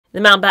The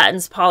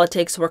Mountbattens'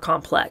 politics were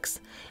complex.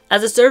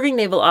 As a serving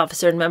naval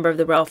officer and member of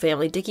the royal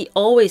family, Dickie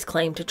always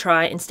claimed to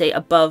try and stay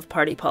above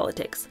party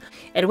politics.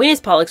 Edwina's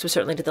politics were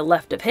certainly to the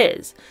left of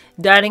his.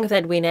 Dining with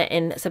Edwina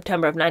in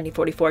September of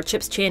 1944,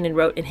 Chips Channon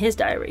wrote in his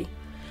diary,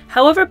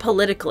 "However,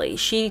 politically,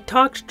 she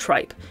talked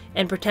tripe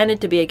and pretended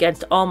to be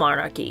against all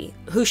monarchy,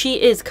 who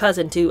she is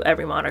cousin to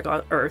every monarch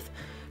on earth.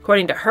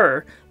 According to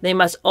her, they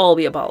must all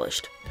be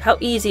abolished. How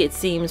easy it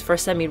seems for a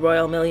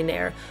semi-royal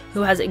millionaire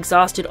who has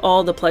exhausted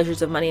all the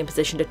pleasures of money and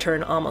position to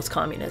turn almost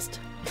communist."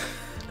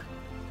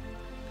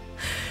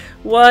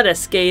 What a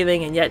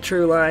scathing and yet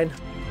true line.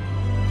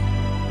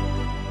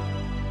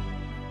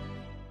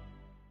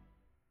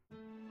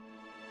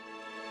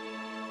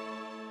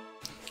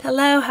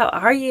 Hello, how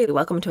are you?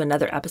 Welcome to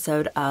another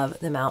episode of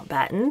The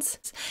Mountbattens.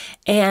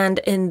 And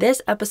in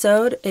this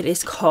episode, it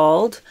is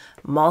called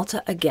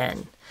Malta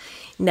Again.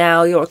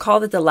 Now, you'll recall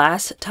that the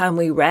last time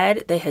we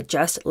read, they had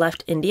just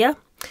left India,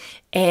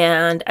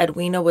 and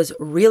Edwina was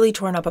really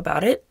torn up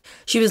about it.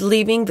 She was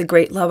leaving the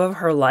great love of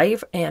her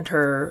life and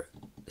her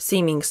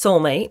seeming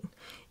soulmate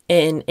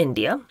in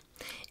India,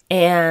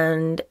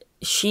 and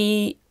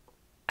she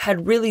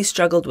had really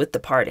struggled with the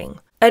parting.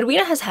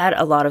 Edwina has had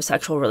a lot of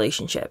sexual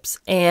relationships,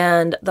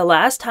 and the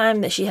last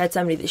time that she had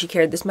somebody that she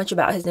cared this much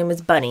about, his name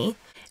was Bunny,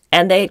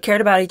 and they had cared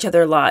about each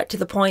other a lot, to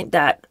the point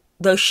that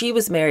though she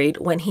was married,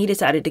 when he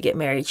decided to get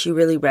married, she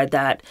really read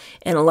that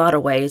in a lot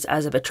of ways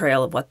as a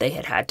betrayal of what they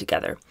had had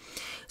together.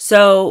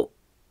 So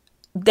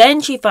then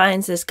she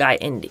finds this guy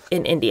in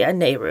India,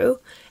 Nehru,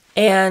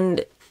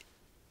 and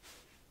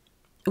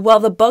while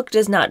the book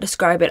does not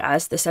describe it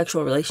as the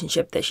sexual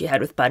relationship that she had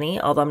with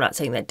Bunny, although I'm not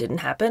saying that didn't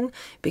happen,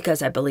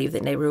 because I believe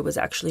that Nehru was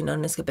actually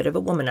known as a bit of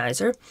a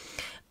womanizer,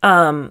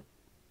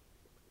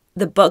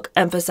 the book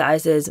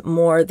emphasizes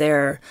more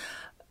their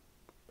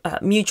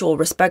mutual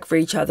respect for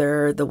each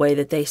other, the way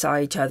that they saw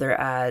each other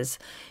as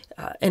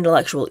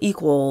intellectual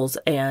equals,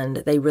 and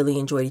they really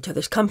enjoyed each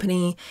other's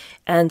company.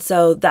 And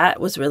so that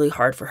was really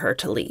hard for her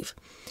to leave.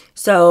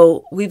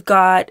 So we've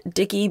got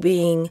Dickie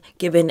being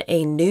given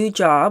a new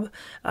job.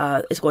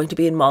 It's going to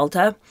be in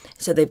Malta.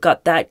 So they've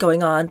got that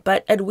going on.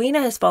 But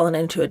Edwina has fallen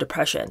into a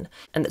depression,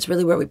 and that's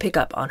really where we pick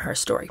up on her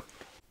story.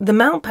 The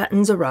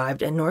Mountbattens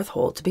arrived in North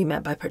Holt to be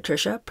met by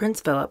Patricia,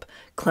 Prince Philip,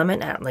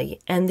 Clement Attlee,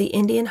 and the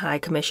Indian High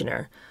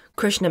Commissioner,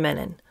 Krishna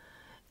Menon.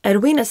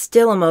 Edwina,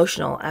 still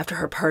emotional after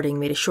her parting,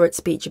 made a short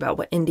speech about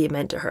what India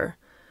meant to her.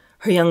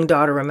 Her young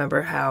daughter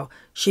remembered how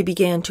she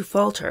began to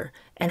falter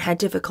and had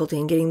difficulty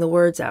in getting the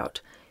words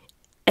out.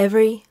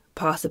 Every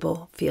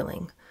possible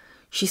feeling.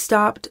 She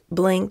stopped,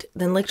 blinked,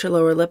 then licked her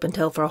lower lip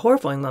until, for a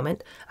horrifying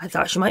moment, I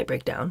thought she might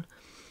break down.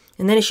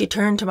 And then as she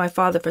turned to my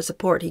father for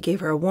support, he gave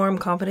her a warm,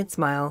 confident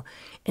smile,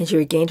 and she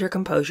regained her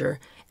composure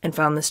and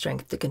found the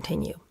strength to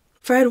continue.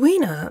 For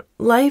Edwina,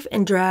 life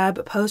in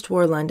drab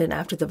post-war London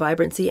after the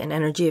vibrancy and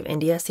energy of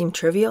India seemed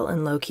trivial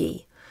and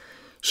low-key.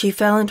 She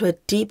fell into a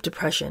deep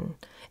depression,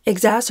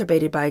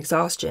 exacerbated by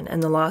exhaustion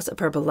and the loss of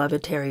her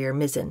beloved terrier,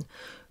 Mizzen,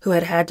 who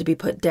had to be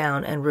put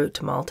down en route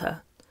to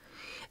Malta.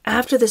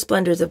 After the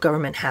splendors of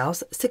Government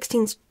House,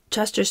 16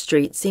 Chester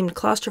Street seemed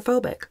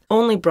claustrophobic.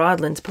 Only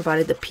Broadlands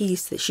provided the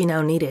peace that she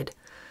now needed.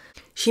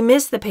 She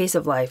missed the pace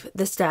of life,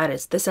 the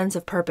status, the sense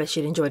of purpose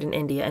she'd enjoyed in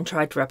India, and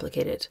tried to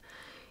replicate it.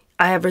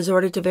 "I have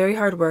resorted to very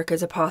hard work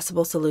as a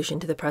possible solution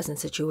to the present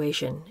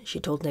situation," she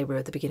told Nehru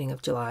at the beginning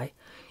of July.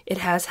 "It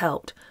has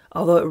helped,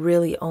 although it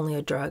really only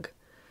a drug.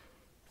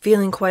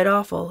 Feeling quite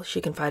awful," she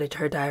confided to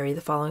her diary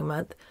the following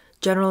month.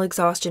 "General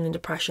exhaustion and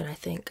depression, I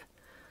think.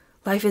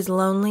 Life is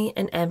lonely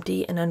and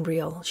empty and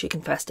unreal," she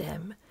confessed to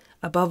him.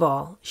 Above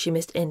all, she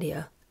missed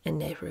India and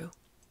Nehru.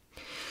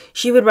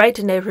 She would write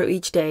to Nehru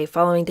each day,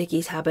 following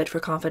Dickie's habit for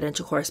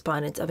confidential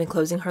correspondence of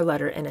enclosing her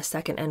letter in a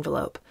second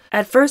envelope.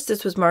 At first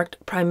this was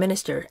marked Prime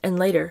Minister, and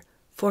later,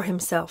 for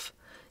himself,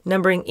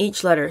 numbering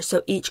each letter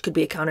so each could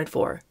be accounted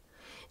for.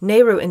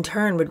 Nehru in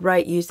turn would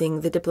write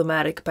using the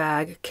diplomatic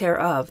bag care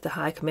of the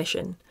High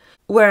Commission.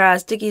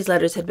 Whereas Dickie's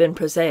letters had been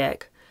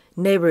prosaic,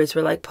 Nehru's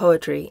were like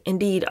poetry,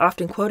 indeed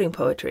often quoting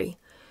poetry.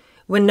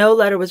 When no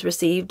letter was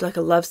received, like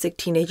a lovesick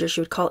teenager, she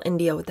would call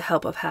India with the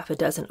help of half a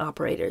dozen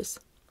operators.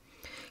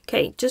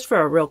 Okay, just for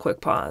a real quick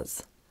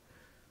pause.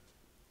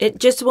 It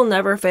just will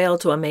never fail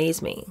to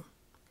amaze me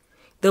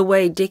the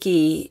way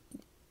Dickie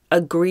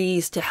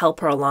agrees to help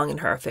her along in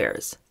her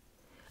affairs.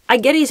 I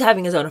get he's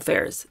having his own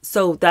affairs,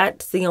 so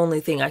that's the only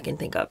thing I can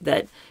think of,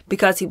 that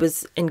because he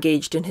was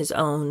engaged in his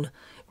own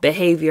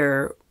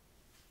behavior,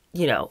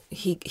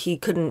 he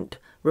couldn't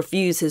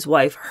refuse his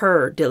wife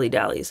her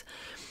dilly-dallies.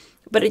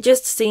 But it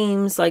just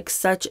seems like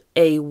such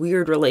a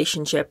weird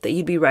relationship that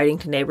you'd be writing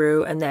to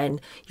Nehru and then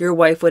your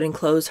wife would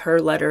enclose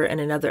her letter in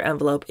another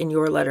envelope in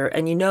your letter,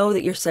 and you know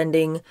that you're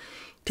sending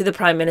to the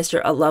Prime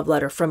Minister a love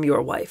letter from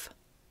your wife.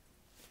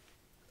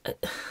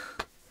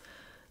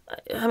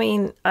 I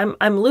mean,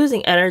 I'm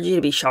losing energy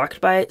to be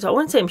shocked by it, so I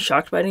wouldn't say I'm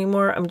shocked by it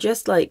anymore. I'm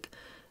just like,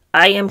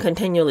 I am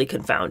continually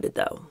confounded,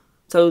 though.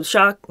 So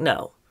shocked,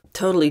 no.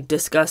 Totally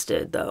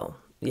disgusted, though,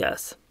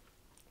 yes.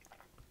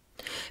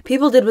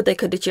 People did what they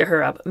could to cheer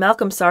her up.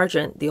 Malcolm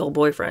Sargent, the old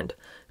boyfriend,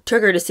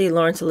 took her to see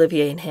Laurence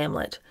Olivier in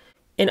Hamlet.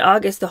 In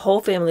August, the whole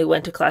family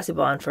went to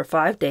Classibon for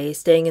 5 days,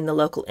 staying in the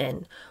local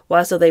inn,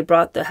 whilst they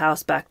brought the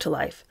house back to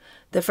life.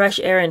 The fresh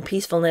air and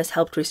peacefulness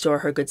helped restore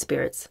her good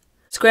spirits.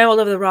 Scrambled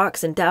over the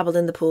rocks and dabbled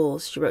in the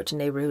pools, she wrote to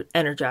Nehru,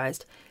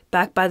 energized.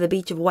 Back by the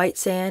beach of white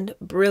sand,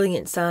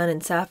 brilliant sun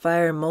and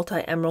sapphire and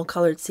multi-emerald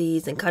colored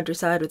seas and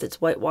countryside with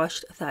its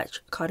whitewashed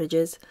thatched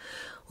cottages,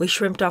 we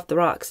shrimped off the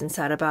rocks and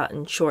sat about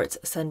in shorts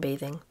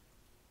sunbathing.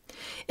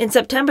 In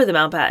September, the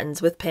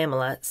Mountbattens, with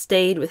Pamela,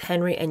 stayed with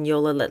Henry and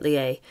Yola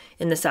Letelier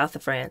in the south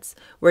of France,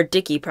 where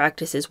Dickie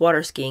practiced his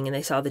water skiing and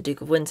they saw the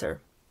Duke of Windsor.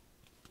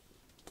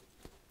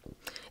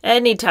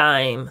 Any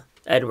time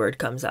Edward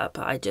comes up,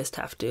 I just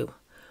have to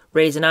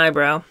raise an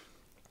eyebrow.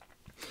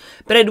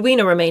 But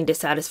Edwina remained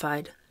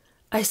dissatisfied.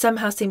 I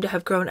somehow seem to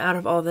have grown out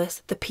of all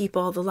this, the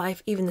people, the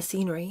life, even the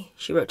scenery,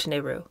 she wrote to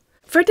Nehru.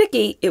 For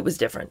Dickie, it was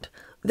different.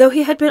 Though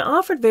he had been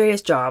offered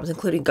various jobs,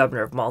 including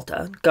Governor of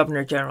Malta,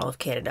 Governor General of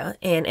Canada,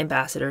 and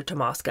Ambassador to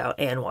Moscow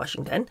and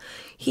Washington,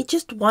 he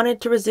just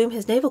wanted to resume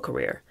his naval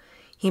career.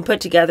 He put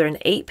together an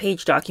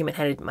 8-page document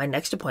headed My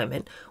Next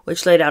Appointment,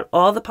 which laid out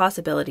all the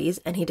possibilities,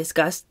 and he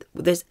discussed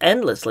this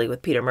endlessly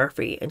with Peter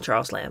Murphy and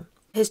Charles Lamb.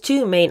 His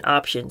 2 main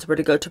options were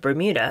to go to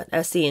Bermuda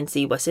as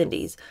C&C West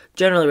Indies,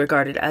 generally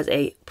regarded as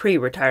a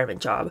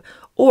pre-retirement job,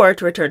 or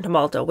to return to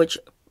Malta, which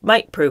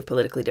might prove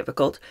politically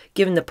difficult,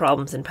 given the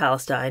problems in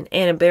Palestine,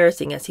 and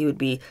embarrassing as he would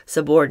be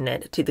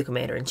subordinate to the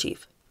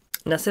commander-in-chief.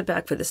 Now sit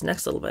back for this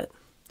next little bit.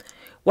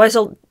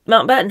 While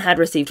Mountbatten had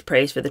received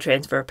praise for the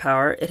transfer of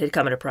power, it had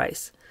come at a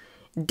price.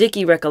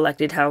 Dickie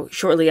recollected how,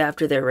 shortly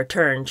after their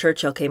return,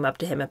 Churchill came up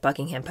to him at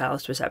Buckingham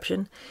Palace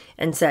reception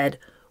and said,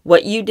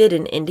 "What you did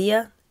in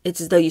India,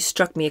 it's as though you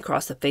struck me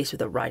across the face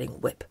with a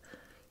riding whip."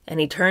 And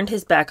he turned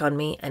his back on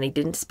me, and he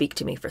didn't speak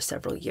to me for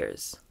several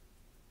years.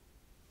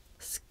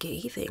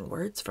 Scathing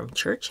words from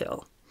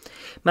Churchill.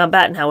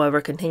 Mountbatten,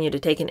 however, continued to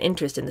take an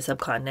interest in the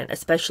subcontinent,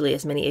 especially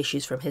as many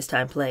issues from his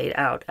time played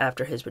out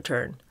after his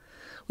return.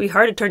 It would be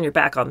hard to turn your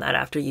back on that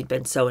after you'd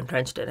been so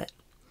entrenched in it.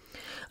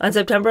 On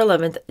September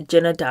 11th,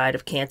 Jinnah died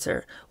of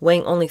cancer,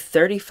 weighing only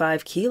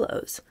 35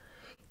 kilos.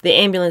 The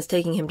ambulance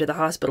taking him to the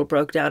hospital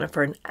broke down, and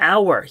for an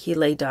hour he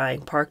lay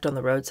dying, parked on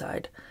the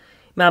roadside.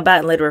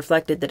 Mountbatten later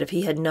reflected that if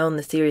he had known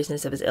the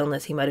seriousness of his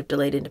illness, he might have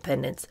delayed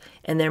independence,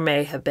 and there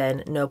may have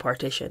been no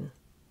partition.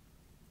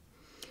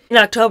 In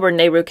October,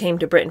 Nehru came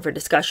to Britain for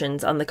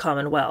discussions on the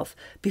Commonwealth,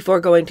 before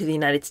going to the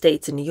United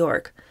States in New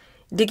York.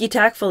 Dickie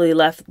tactfully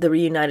left the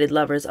reunited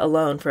lovers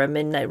alone for a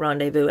midnight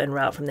rendezvous en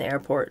route from the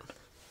airport.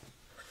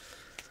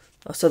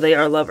 Oh, so they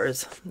are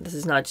lovers. This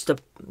is not just a,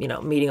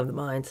 meeting of the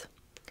minds.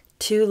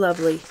 Too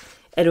lovely,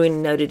 Edwina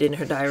noted in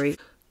her diary.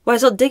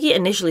 While Dickie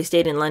initially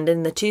stayed in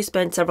London, the 2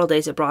 spent several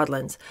days at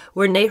Broadlands,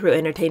 where Nehru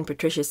entertained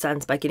Patricia's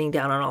sons by getting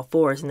down on all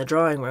fours in the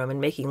drawing room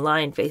and making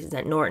lion faces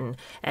at Norton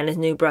and his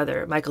new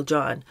brother, Michael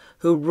John,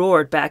 who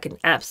roared back in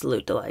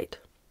absolute delight.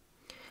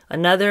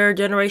 Another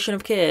generation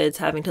of kids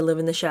having to live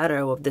in the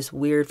shadow of this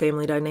weird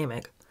family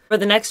dynamic. For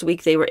the next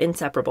week, they were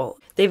inseparable.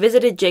 They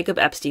visited Jacob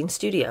Epstein's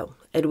studio.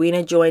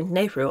 Edwina joined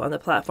Nehru on the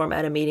platform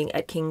at a meeting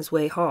at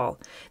Kingsway Hall.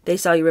 They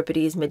saw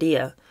Euripides'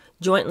 Medea,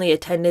 jointly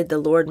attended the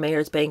Lord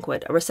Mayor's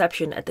banquet, a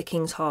reception at the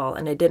King's Hall,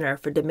 and a dinner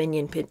for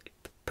Dominion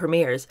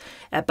premieres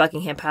at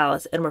Buckingham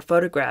Palace, and were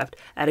photographed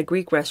at a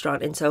Greek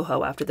restaurant in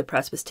Soho after the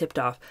press was tipped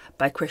off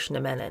by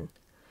Krishna Menon.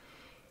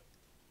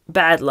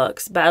 Bad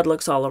looks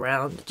all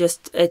around.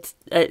 Just,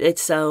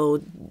 it's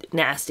so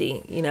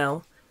nasty,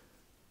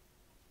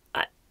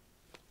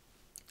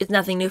 It's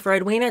nothing new for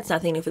Edwina. It's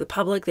nothing new for the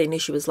public. They knew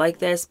she was like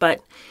this,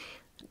 but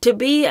to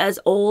be as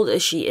old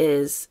as she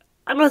is,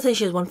 I'm not saying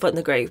she has 1 foot in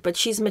the grave, but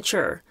she's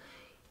mature.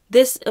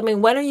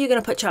 When are you going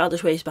to put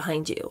childish ways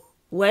behind you?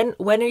 When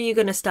are you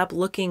going to stop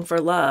looking for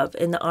love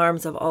in the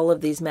arms of all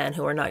of these men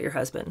who are not your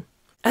husband?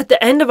 At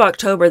the end of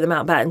October, the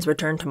Mountbattens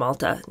returned to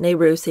Malta,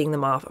 Nehru seeing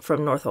them off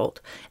from Northolt,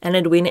 and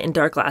Edwina in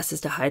dark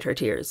glasses to hide her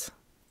tears.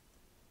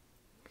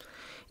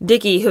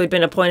 Dickie, who had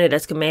been appointed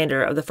as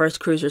commander of the 1st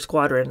Cruiser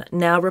Squadron,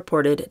 now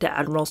reported to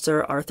Admiral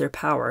Sir Arthur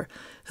Power,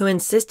 who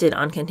insisted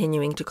on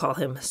continuing to call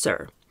him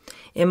Sir.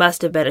 It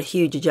must have been a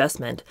huge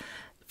adjustment,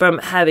 from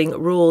having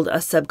ruled a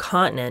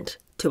subcontinent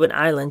to an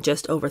island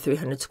just over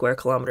 300 square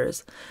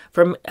kilometers,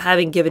 from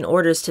having given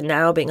orders to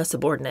now being a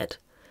subordinate.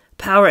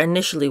 Power,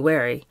 initially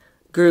wary,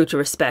 grew to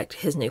respect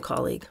his new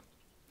colleague.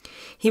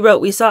 He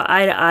wrote, "We saw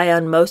eye to eye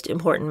on most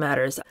important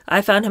matters.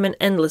 I found him an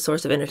endless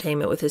source of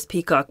entertainment with his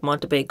peacock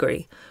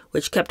Montebeguerie,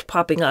 which kept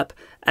popping up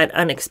at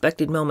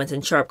unexpected moments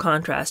in sharp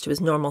contrast to his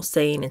normal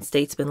sane and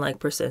statesman-like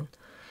person.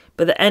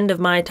 By the end of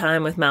my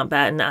time with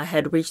Mountbatten, I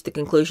had reached the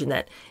conclusion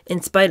that,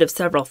 in spite of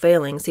several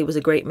failings, he was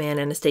a great man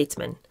and a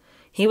statesman.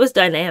 He was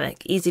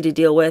dynamic, easy to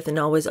deal with, and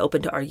always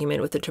open to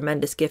argument with a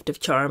tremendous gift of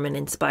charm and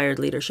inspired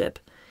leadership."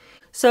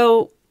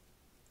 So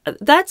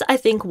that's, I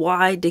think,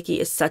 why Dickie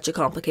is such a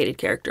complicated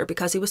character,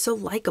 because he was so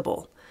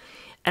likable.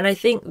 And I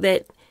think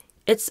that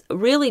it's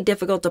really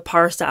difficult to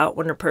parse out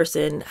when a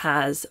person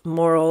has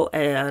moral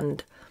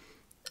and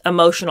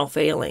emotional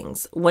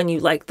failings when you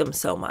like them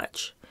so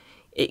much.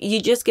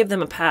 You just give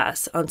them a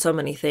pass on so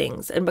many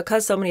things. And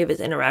because so many of his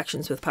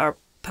interactions with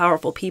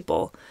powerful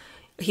people,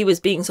 he was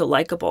being so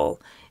likable,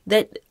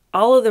 that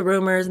all of the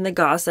rumors and the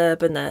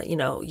gossip and the,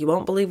 you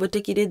won't believe what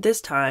Dickie did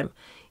this time,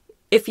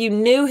 if you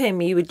knew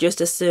him, you would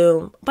just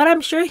assume, but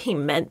I'm sure he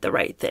meant the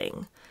right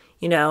thing.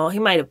 He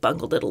might have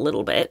bungled it a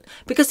little bit,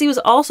 because he was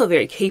also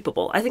very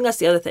capable. I think that's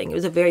the other thing. He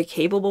was a very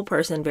capable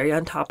person, very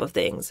on top of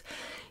things.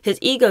 His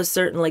ego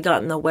certainly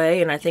got in the way,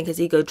 and I think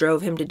his ego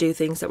drove him to do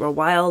things that were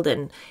wild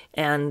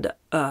and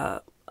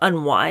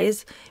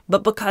unwise.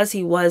 But because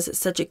he was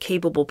such a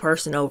capable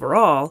person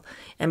overall,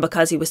 and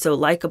because he was so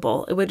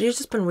likable, it would have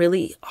just been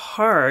really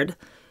hard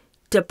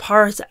to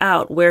parse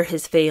out where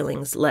his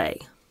failings lay.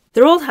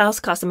 Their old house,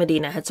 Casa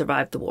Medina, had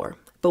survived the war,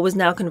 but was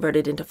now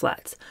converted into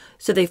flats.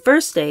 So they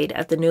first stayed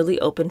at the newly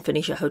opened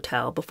Phoenicia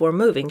Hotel before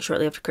moving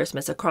shortly after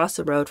Christmas across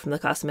the road from the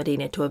Casa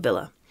Medina to a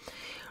villa.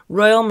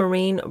 Royal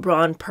Marine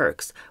Braun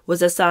Perks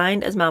was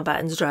assigned as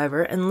Mountbattens'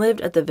 driver and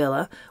lived at the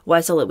villa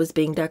while it was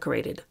being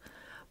decorated.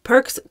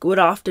 Perks would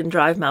often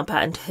drive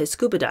Mountbatten to his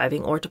scuba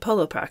diving or to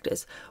polo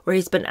practice, where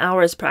he spent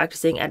hours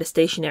practicing at a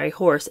stationary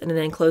horse in an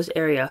enclosed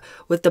area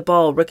with the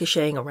ball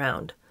ricocheting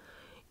around.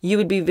 You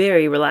would be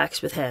very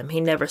relaxed with him. He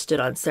never stood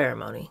on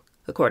ceremony,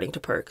 according to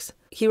Perks.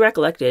 He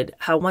recollected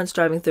how once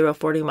driving through a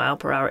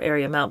 40-mile-per-hour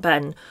area,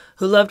 Mountbatten,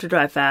 who loved to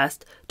drive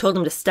fast, told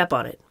him to step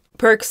on it.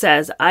 Perks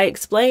says, I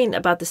explained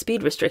about the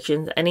speed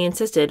restrictions, and he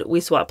insisted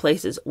we swap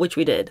places, which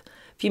we did.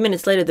 A few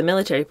minutes later, the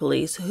military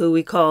police, who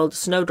we called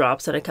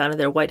snowdrops on account of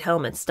their white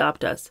helmets,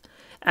 stopped us.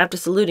 After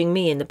saluting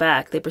me in the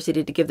back, they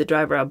proceeded to give the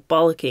driver a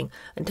bollocking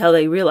until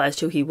they realized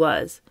who he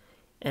was.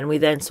 And we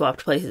then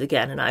swapped places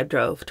again, and I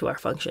drove to our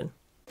function.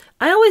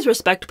 I always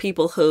respect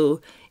people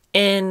who,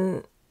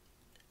 in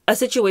a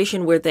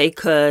situation where they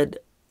could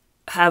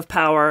have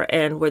power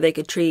and where they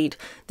could treat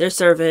their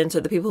servants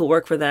or the people who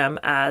work for them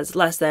as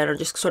less than, or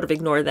just sort of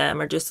ignore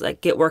them, or just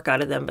like get work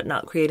out of them but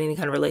not create any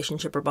kind of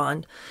relationship or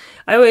bond.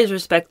 I always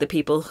respect the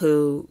people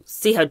who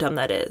see how dumb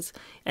that is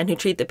and who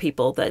treat the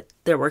people that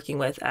they're working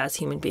with as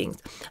human beings.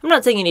 I'm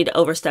not saying you need to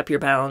overstep your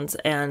bounds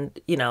and,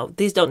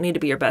 these don't need to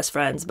be your best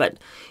friends, but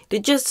to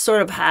just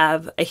sort of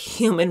have a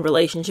human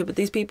relationship with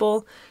these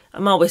people,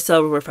 I'm always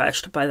so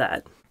refreshed by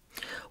that.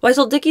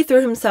 While Dickie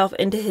threw himself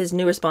into his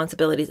new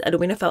responsibilities,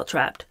 Edwina felt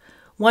trapped.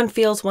 One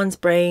feels one's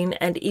brain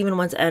and even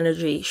one's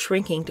energy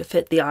shrinking to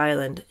fit the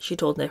island, she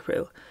told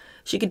Nehru.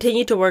 She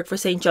continued to work for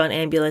St. John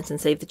Ambulance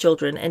and Save the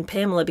Children, and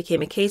Pamela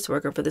became a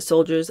caseworker for the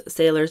Soldiers,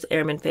 Sailors,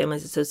 Airmen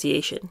Families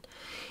Association.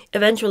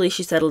 Eventually,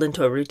 she settled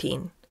into a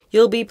routine.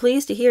 You'll be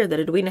pleased to hear that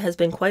Edwina has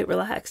been quite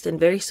relaxed and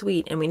very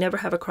sweet, and we never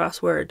have a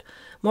cross word.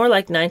 More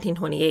like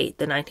 1928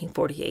 than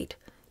 1948,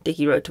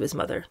 Dickie wrote to his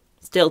mother,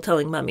 still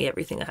telling Mummy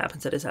everything that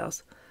happens at his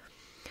house.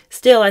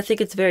 Still, I think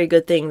it's a very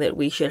good thing that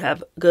we should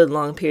have good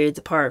long periods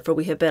apart, for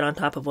we have been on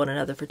top of one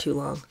another for too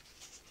long.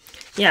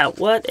 Yeah,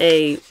 what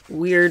a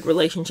weird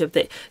relationship.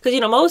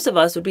 Because, most of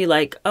us would be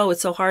like, oh,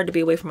 it's so hard to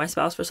be away from my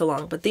spouse for so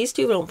long. But these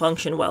two don't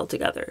function well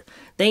together.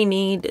 They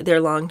need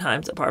their long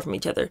times apart from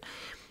each other.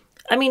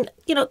 I mean,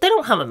 they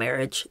don't have a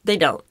marriage. They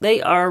don't.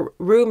 They are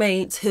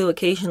roommates who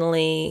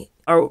occasionally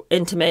are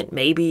intimate,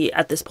 maybe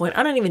at this point.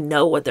 I don't even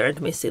know what their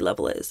intimacy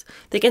level is.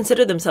 They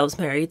consider themselves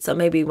married, so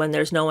maybe when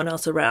there's no one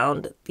else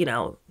around,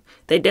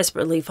 they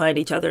desperately find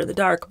each other in the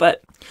dark.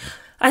 But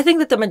I think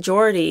that the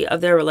majority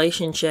of their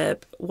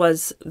relationship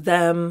was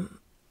them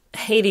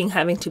hating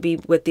having to be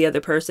with the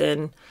other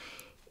person,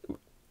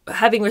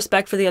 having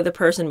respect for the other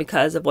person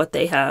because of what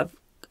they have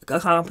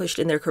accomplished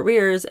in their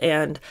careers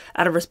and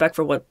out of respect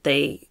for what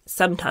they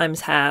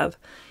sometimes have.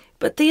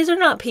 But these are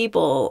not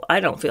people, I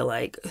don't feel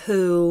like,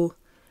 who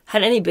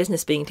had any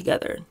business being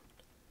together.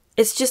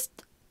 It's just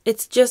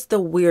the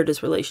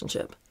weirdest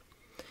relationship.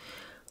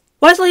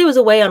 While he was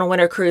away on a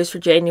winter cruise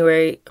from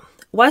January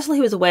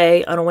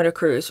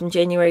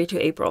to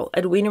April,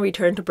 Edwina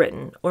returned to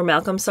Britain, where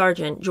Malcolm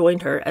Sargent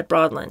joined her at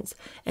Broadlands,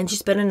 and she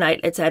spent a night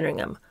at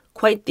Sandringham,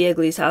 quite the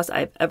ugliest house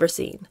I've ever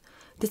seen,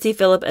 to see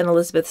Philip and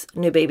Elizabeth's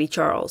new baby,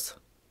 Charles.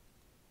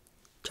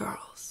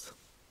 Charles.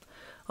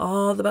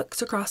 All the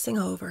bucks are crossing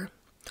over.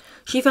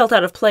 She felt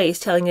out of place,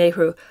 telling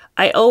Nehru,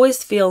 I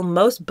always feel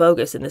most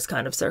bogus in this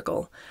kind of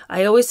circle.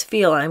 I always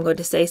feel I am going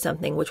to say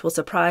something which will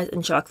surprise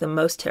and shock them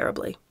most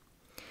terribly.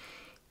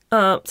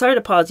 Sorry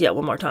to pause yet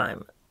one more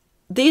time.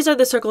 These are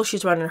the circles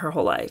she's run in her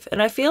whole life,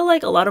 and I feel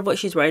like a lot of what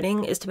she's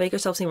writing is to make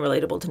herself seem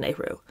relatable to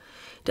Nehru.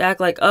 To act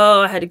like,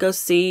 oh, I had to go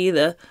see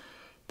the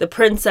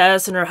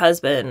princess and her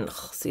husband,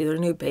 see their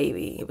new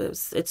baby.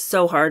 It's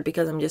so hard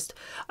because I'm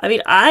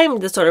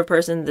the sort of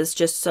person that's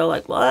just so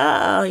like,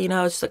 well, it's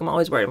just like I'm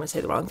always worried I'm going to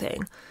say the wrong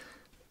thing.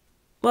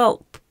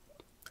 Well,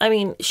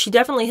 she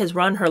definitely has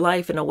run her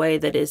life in a way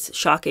that is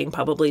shocking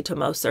probably to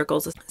most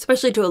circles,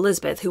 especially to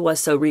Elizabeth, who was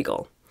so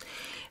regal.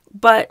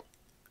 But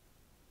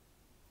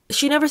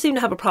she never seemed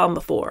to have a problem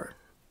before.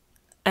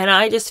 And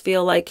I just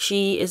feel like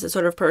she is the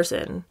sort of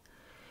person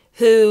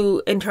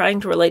who, in trying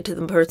to relate to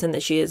the person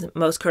that she is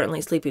most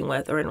currently sleeping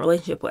with or in a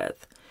relationship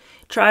with,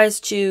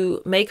 tries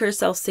to make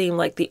herself seem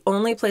like the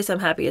only place I'm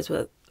happy is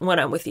when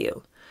I'm with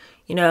you.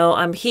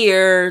 I'm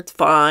here, it's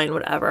fine,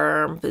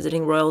 whatever. I'm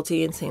visiting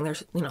royalty and seeing their,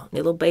 new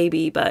little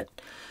baby, but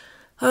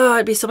Oh,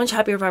 I'd be so much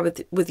happier if I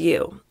was with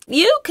you.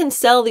 You can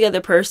sell the other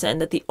person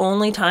that the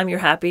only time you're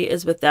happy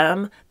is with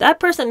them. That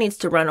person needs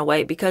to run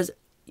away because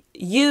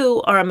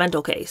you are a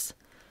mental case.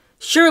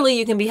 Surely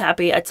you can be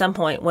happy at some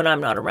point when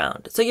I'm not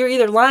around. So you're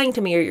either lying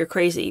to me or you're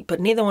crazy, but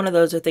neither one of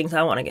those are things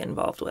I want to get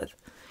involved with.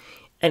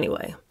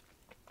 Anyway.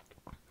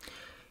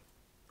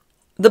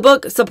 The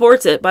book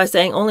supports it by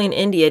saying only in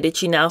India did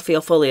she now feel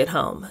fully at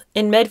home.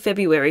 In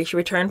mid-February, she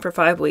returned for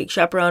 5 weeks,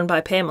 chaperoned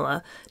by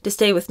Pamela, to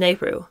stay with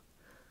Nehru.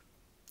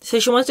 So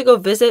she wants to go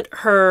visit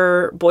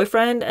her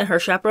boyfriend and her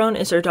chaperone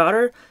is her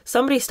daughter?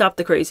 Somebody stop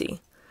the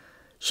crazy.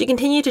 She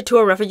continued to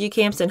tour refugee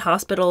camps and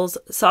hospitals,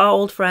 saw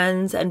old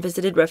friends, and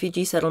visited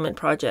refugee settlement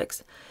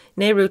projects.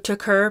 Nehru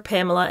took her,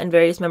 Pamela, and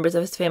various members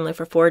of his family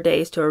for 4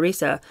 days to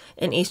Orissa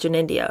in eastern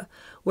India,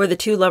 where the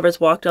two lovers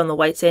walked on the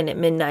white sand at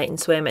midnight and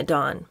swam at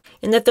dawn.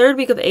 In the 3rd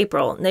week of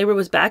April, Nehru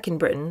was back in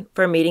Britain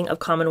for a meeting of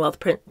Commonwealth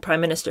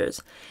Prime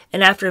Ministers,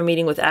 and after a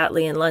meeting with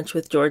Attlee and lunch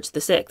with George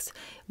VI,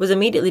 was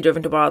immediately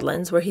driven to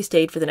Broadlands, where he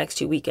stayed for the next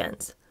 2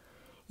 weekends.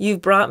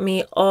 "You've brought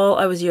me all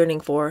I was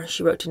yearning for,"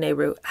 she wrote to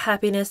Nehru,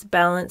 "happiness,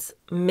 balance,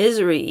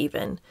 misery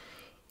even.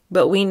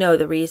 But we know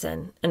the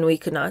reason, and we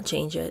could not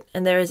change it,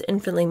 and there is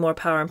infinitely more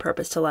power and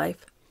purpose to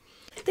life."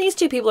 These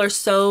two people are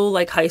so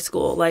like high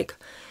school, like,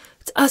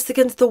 it's us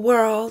against the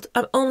world.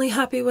 I'm only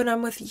happy when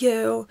I'm with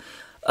you.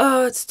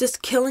 Oh, it's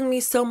just killing me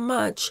so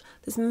much.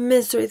 This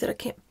misery that I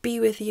can't be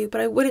with you,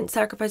 but I wouldn't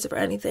sacrifice it for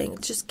anything.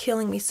 It's just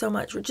killing me so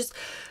much.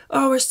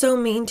 We're so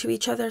mean to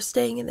each other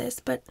staying in this,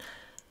 but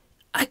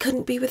I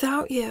couldn't be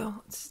without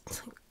you. It's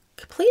like,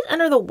 please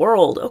enter the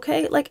world,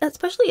 okay? Like,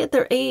 especially at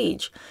their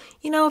age.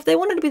 You know, if they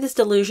wanted to be this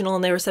delusional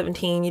and they were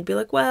 17, you'd be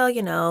like, well,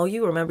 you know,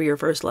 you remember your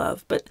first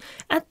love. But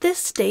at this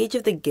stage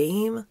of the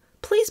game,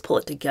 please pull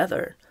it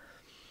together.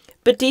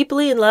 But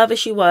deeply in love as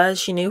she was,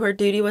 she knew her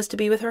duty was to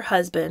be with her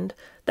husband.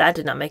 That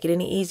did not make it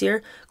any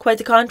easier. Quite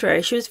the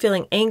contrary, she was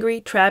feeling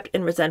angry, trapped,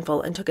 and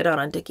resentful, and took it out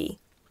on Dickie.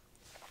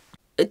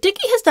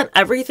 Dickie has done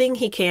everything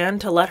he can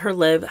to let her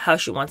live how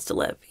she wants to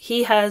live.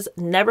 He has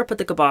never put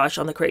the kibosh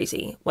on the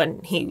crazy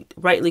when he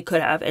rightly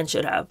could have and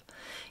should have.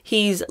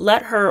 He's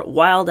let her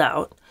wild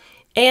out,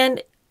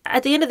 and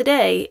at the end of the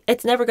day,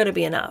 it's never going to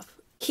be enough.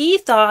 He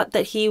thought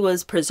that he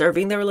was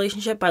preserving the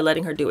relationship by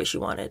letting her do what she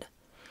wanted.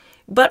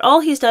 But all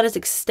he's done is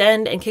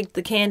extend and kick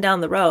the can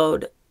down the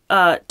road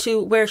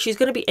to where she's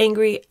going to be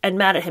angry and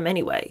mad at him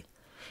anyway.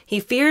 He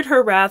feared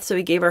her wrath, so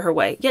he gave her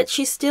way. Yet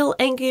she's still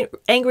angry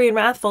and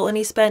wrathful, and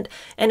he spent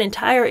an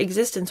entire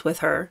existence with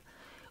her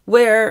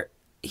where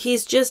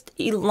he's just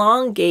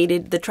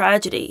elongated the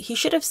tragedy. He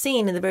should have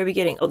seen in the very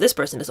beginning, oh, this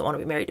person doesn't want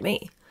to be married to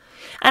me.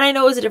 And I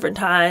know it was a different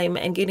time,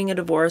 and getting a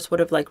divorce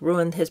would have, like,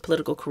 ruined his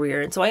political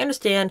career. And so I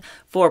understand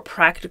for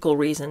practical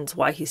reasons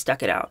why he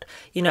stuck it out,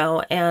 you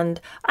know.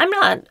 And I'm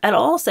not at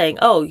all saying,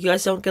 oh, you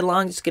guys don't get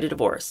along, just get a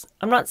divorce.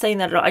 I'm not saying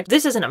that at all.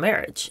 This isn't a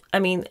marriage. I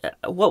mean,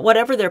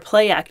 whatever they're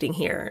play acting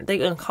here, they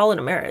can call it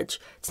a marriage.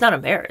 It's not a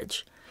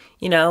marriage.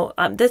 You know,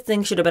 this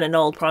thing should have been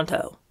annulled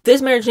pronto.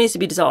 This marriage needs to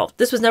be dissolved.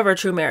 This was never a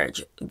true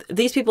marriage.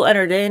 These people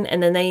entered in,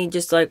 and then they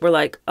just were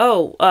like,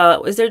 oh,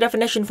 is there a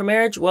definition for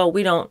marriage? Well,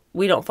 we don't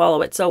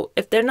follow it. So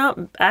if they're not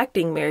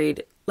acting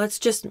married, let's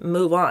just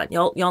move on.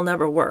 Y'all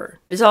never were.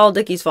 It's all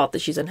Dickie's fault that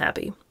she's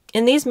unhappy.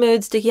 In these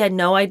moods, Dickie had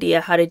no idea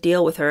how to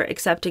deal with her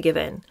except to give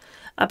in.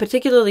 A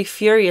particularly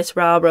furious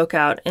row broke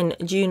out in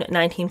June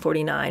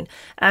 1949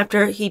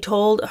 after he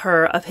told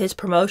her of his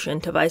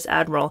promotion to Vice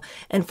Admiral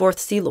and 4th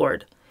Sea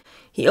Lord.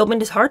 He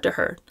opened his heart to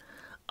her.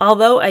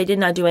 Although I did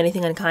not do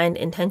anything unkind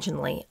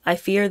intentionally, I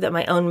fear that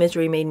my own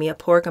misery made me a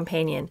poor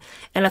companion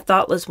and a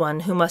thoughtless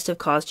one who must have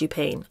caused you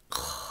pain.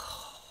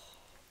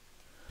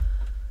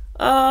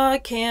 Oh,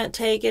 I can't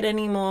take it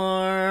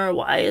anymore.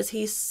 Why is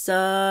he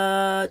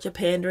such a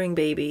pandering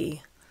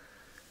baby?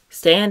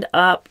 Stand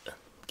up.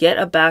 Get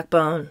a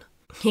backbone.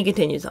 He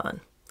continues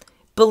on.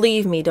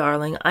 Believe me,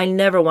 darling, I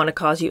never want to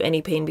cause you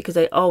any pain because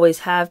I always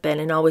have been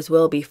and always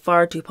will be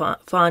far too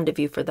fond of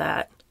you for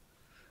that.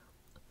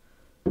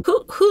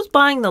 Who's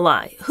buying the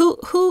lie?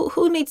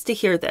 Who needs to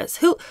hear this?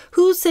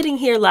 Who's sitting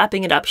here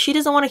lapping it up? She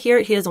doesn't want to hear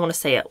it. He doesn't want to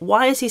say it.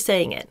 Why is he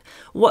saying it?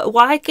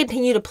 Why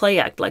continue to play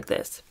act like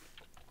this?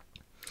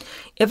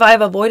 If I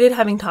have avoided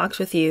having talks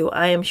with you,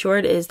 I am sure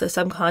it is the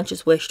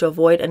subconscious wish to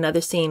avoid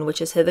another scene which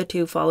has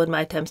hitherto followed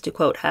my attempts to,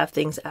 quote, have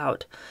things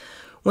out.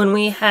 When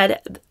we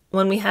had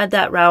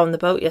that row on the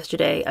boat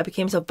yesterday, I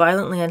became so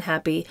violently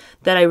unhappy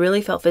that I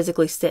really felt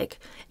physically sick,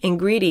 and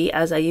greedy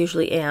as I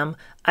usually am,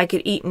 I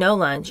could eat no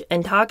lunch,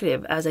 and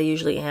talkative as I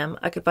usually am,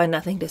 I could find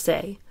nothing to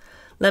say.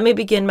 Let me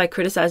begin by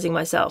criticizing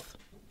myself.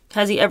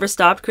 Has he ever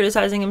stopped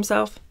criticizing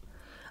himself?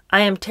 I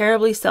am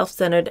terribly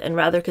self-centered and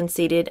rather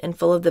conceited and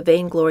full of the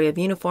vainglory of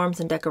uniforms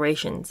and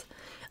decorations.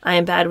 I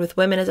am bad with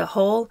women as a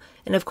whole,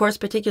 and of course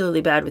particularly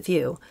bad with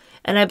you,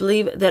 and I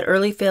believe that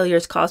early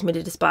failures caused me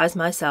to despise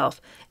myself,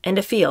 and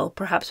to feel,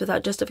 perhaps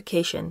without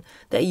justification,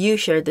 that you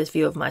shared this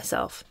view of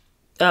myself.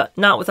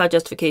 Not without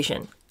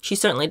justification. She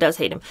certainly does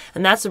hate him,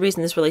 and that's the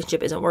reason this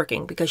relationship isn't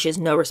working, because she has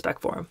no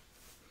respect for him.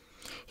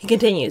 He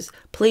continues,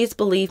 please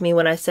believe me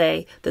when I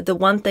say that the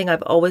one thing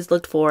I've always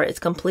looked for is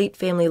complete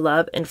family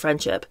love and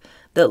friendship.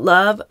 that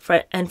love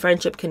and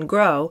friendship can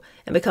grow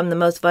and become the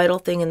most vital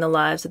thing in the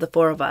lives of the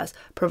four of us,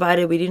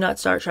 provided we do not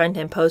start trying to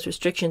impose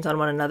restrictions on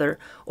one another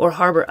or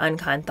harbor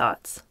unkind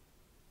thoughts.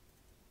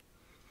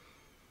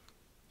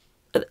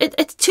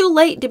 It's too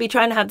late to be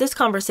trying to have this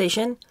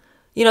conversation.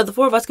 You know, the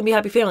four of us can be a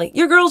happy family.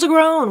 Your girls are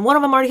grown. One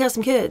of them already has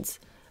some kids.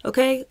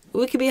 Okay?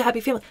 We could be a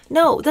happy family.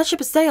 No, that ship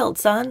has sailed,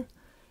 son.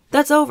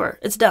 That's over.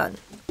 It's done.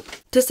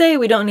 To say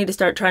we don't need to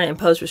start trying to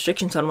impose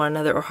restrictions on one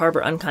another or harbor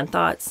unkind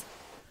thoughts.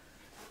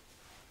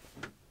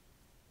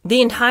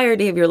 The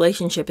entirety of your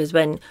relationship has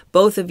been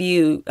both of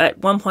you at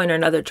one point or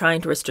another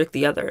trying to restrict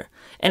the other.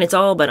 And it's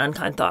all been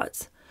unkind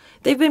thoughts.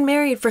 They've been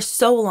married for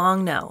so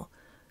long now.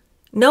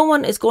 No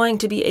one is going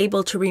to be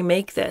able to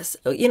remake this.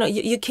 You know,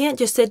 you can't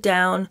just sit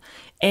down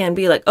and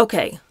be like,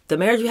 okay, the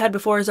marriage we had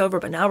before is over,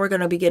 but now we're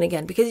going to begin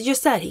again. Because he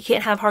just said he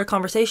can't have hard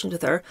conversations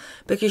with her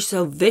because she's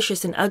so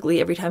vicious and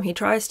ugly every time he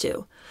tries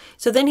to.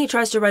 So then he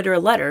tries to write her a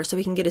letter so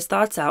he can get his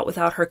thoughts out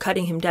without her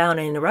cutting him down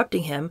and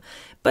interrupting him.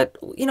 But,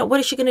 you know, what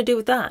is she going to do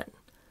with that?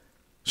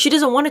 She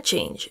doesn't want to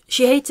change.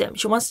 She hates him.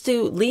 She wants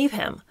to leave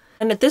him.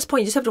 And at this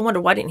point, you just have to wonder,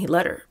 why didn't he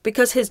let her?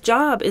 Because his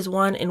job is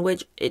one in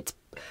which it's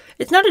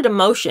not a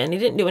demotion. He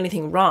didn't do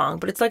anything wrong,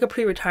 but it's like a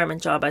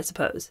pre-retirement job, I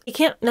suppose. He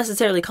can't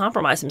necessarily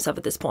compromise himself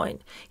at this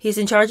point. He's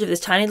in charge of this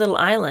tiny little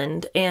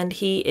island, and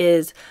he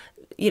is,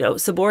 you know,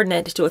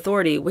 subordinate to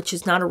authority, which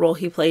is not a role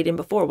he played in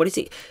before. What is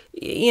he?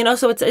 You know,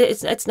 so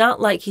it's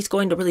not like he's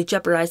going to really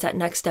jeopardize that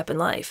next step in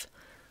life.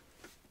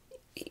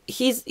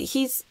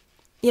 He's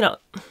you know,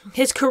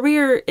 his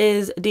career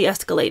is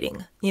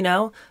de-escalating, you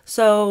know?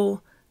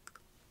 So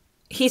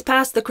he's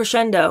past the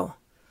crescendo,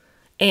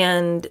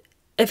 and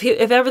if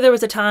ever there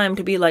was a time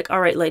to be like,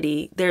 all right,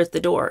 lady, there's the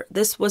door,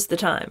 this was the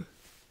time.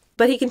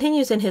 But he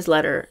continues in his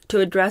letter to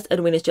address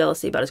Edwina's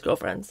jealousy about his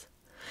girlfriends.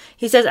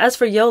 He says, as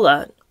for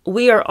Yola,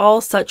 we are all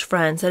such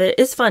friends that it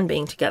is fun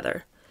being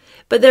together.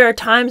 But there are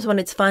times when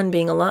it's fun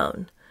being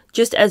alone.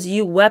 Just as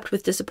you wept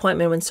with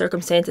disappointment when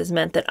circumstances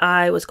meant that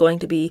I was going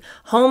to be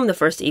home the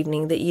first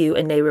evening that you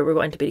and Nehru were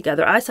going to be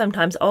together, I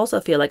sometimes also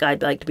feel like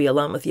I'd like to be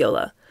alone with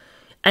Yola.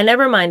 I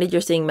never minded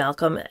your seeing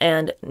Malcolm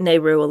and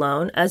Nehru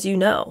alone, as you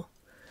know.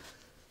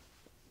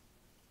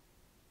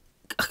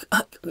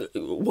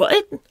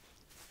 What?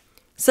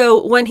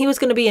 So when he was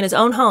going to be in his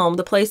own home,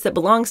 the place that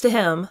belongs to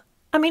him,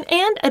 I mean,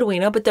 and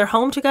Edwina, but they're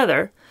home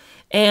together,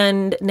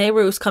 and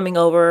Nehru's coming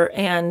over,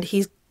 and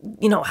he's,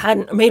 you know,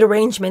 hadn't made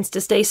arrangements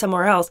to stay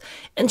somewhere else,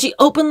 and she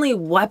openly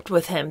wept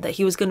with him that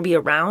he was going to be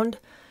around.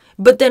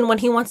 But then when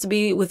he wants to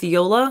be with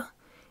Yola,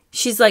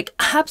 she's like,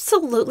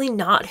 absolutely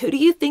not. Who do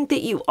you think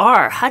that you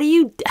are?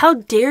 How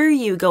dare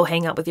you go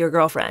hang out with your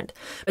girlfriend?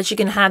 But she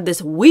can have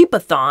this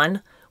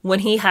weep-a-thon when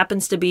he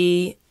happens to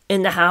be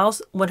in the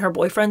house when her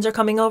boyfriends are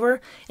coming over,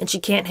 and she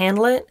can't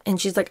handle it.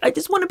 And she's like, I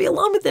just want to be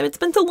alone with them. It's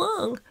been so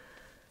long.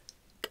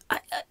 I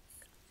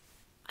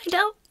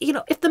don't, you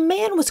know, if the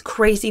man was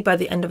crazy by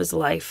the end of his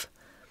life,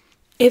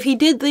 if he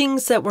did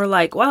things that were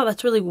like, wow,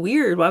 that's really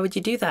weird, why would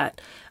you do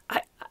that?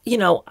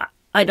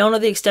 I don't know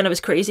the extent of his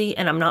crazy,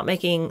 and I'm not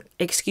making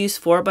excuse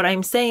for it, but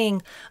I'm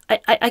saying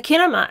I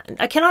cannot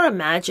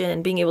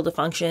imagine being able to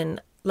function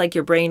like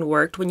your brain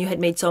worked when you had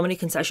made so many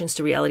concessions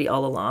to reality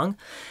all along.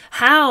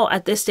 How,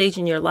 at this stage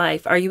in your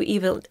life, are you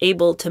even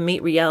able to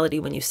meet reality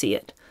when you see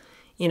it?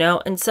 You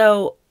know, and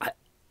so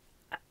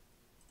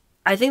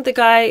I think the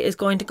guy is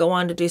going to go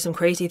on to do some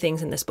crazy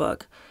things in this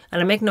book,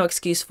 and I make no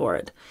excuse for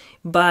it,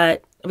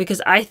 but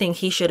because I think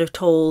he should have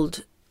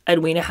told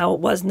Edwina how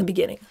it was in the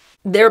beginning.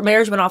 Their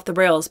marriage went off the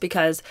rails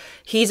because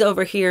he's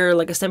over here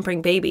like a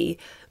simpering baby.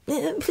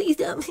 Please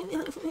don't.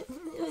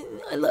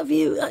 I love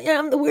you.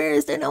 I'm the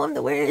worst. I know I'm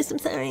the worst. I'm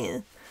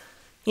sorry.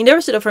 He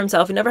never stood up for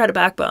himself. He never had a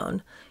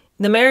backbone.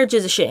 The marriage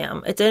is a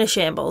sham. It's in a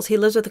shambles. He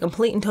lives with a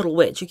complete and total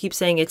witch who keeps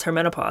saying it's her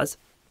menopause.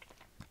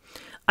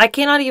 I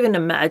cannot even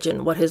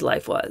imagine what his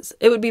life was.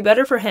 It would be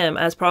better for him,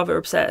 as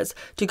Proverb says,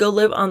 to go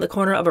live on the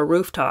corner of a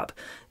rooftop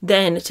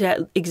than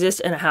to exist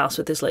in a house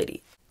with this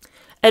lady.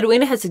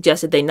 Edwina had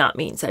suggested they not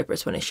meet in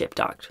Cyprus when his ship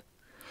docked.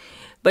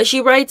 But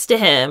she writes to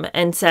him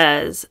and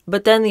says,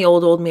 but then the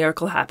old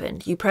miracle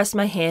happened. You pressed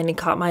my hand and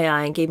caught my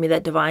eye and gave me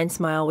that divine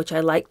smile which I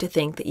like to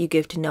think that you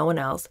give to no one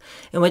else,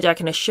 and which I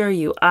can assure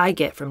you I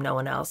get from no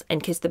one else,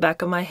 and kissed the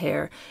back of my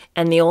hair,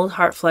 and the old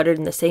heart fluttered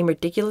in the same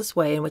ridiculous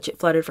way in which it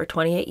fluttered for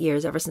 28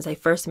 years ever since I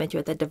first met you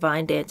at that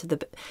divine dance of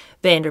the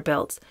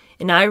Vanderbilts.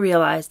 And I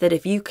realized that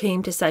if you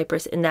came to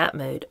Cyprus in that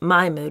mood,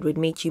 my mood would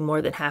meet you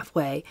more than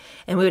halfway,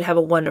 and we would have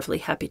a wonderfully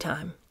happy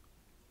time.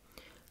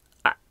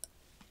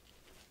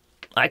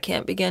 I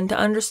can't begin to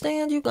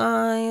understand, you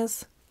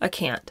guys. I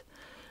can't.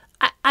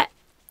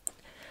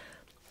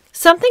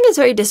 Something is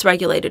very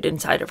dysregulated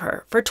inside of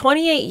her. For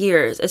 28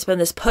 years, it's been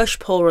this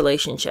push-pull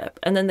relationship.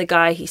 And then the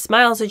guy, he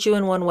smiles at you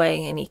in one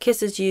way and he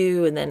kisses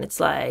you. And then it's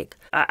like,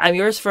 I'm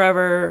yours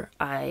forever.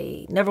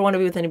 I never want to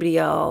be with anybody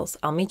else.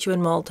 I'll meet you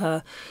in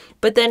Malta.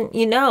 But then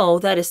you know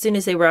that as soon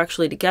as they were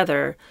actually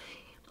together,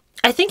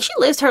 I think she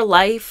lives her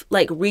life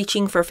like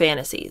reaching for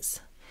fantasies.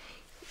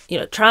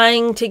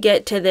 trying to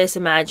get to this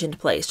imagined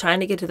place, trying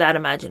to get to that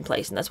imagined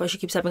place. And that's why she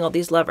keeps having all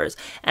these lovers.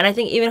 And I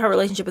think even her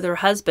relationship with her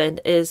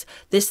husband is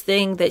this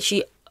thing that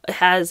she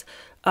has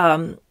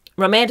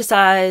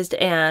romanticized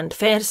and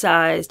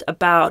fantasized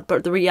about,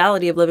 but the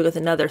reality of living with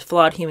another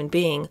flawed human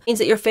being means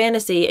that your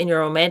fantasy and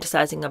your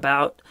romanticizing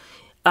about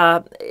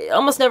it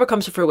almost never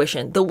comes to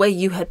fruition the way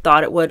you had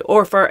thought it would,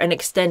 or for an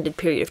extended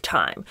period of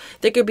time.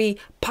 There could be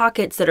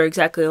pockets that are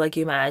exactly like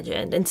you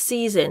imagined and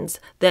seasons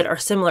that are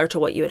similar to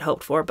what you had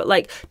hoped for. But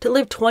like, to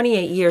live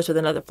 28 years with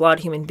another flawed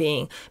human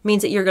being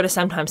means that you're going to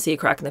sometimes see a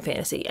crack in the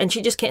fantasy, and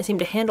she just can't seem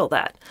to handle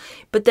that.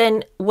 But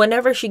then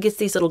whenever she gets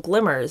these little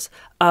glimmers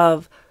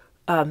of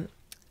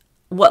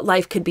what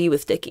life could be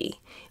with Dickie,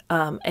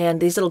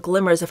 and these little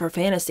glimmers of her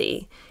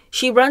fantasy,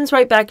 she runs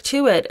right back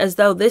to it as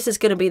though this is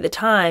going to be the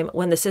time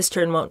when the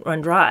cistern won't run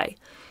dry.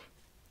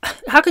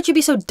 How could you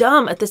be so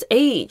dumb at this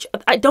age?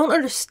 I don't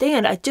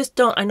understand. I just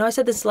don't. I know I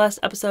said this last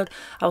episode.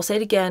 I will say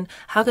it again.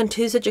 How can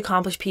two such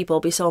accomplished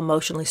people be so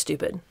emotionally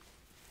stupid?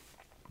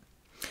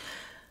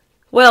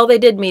 Well, they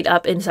did meet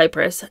up in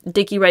Cyprus,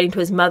 Dickie writing to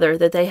his mother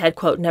that they had,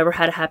 quote, never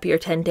had a happier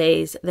 10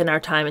 days than our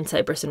time in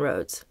Cyprus and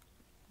Rhodes.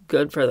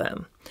 Good for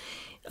them.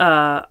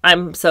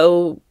 I'm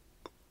so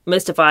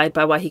mystified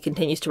by why he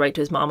continues to write to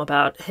his mom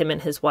about him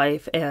and his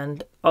wife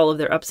and all of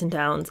their ups and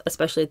downs,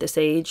 especially at this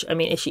age. I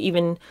mean, is she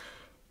even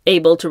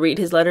able to read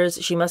his letters?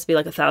 She must be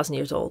like 1,000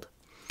 years old.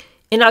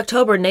 In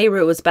October,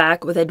 Nehru was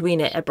back with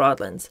Edwina at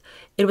Broadlands.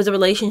 It was a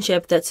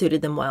relationship that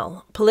suited them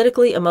well.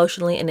 Politically,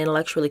 emotionally, and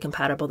intellectually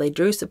compatible, they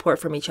drew support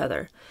from each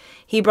other.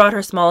 He brought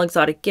her small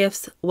exotic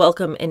gifts,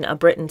 welcome in a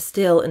Britain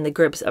still in the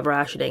grips of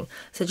rationing,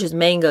 such as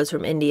mangoes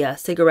from India,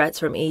 cigarettes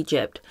from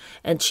Egypt,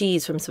 and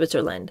cheese from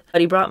Switzerland.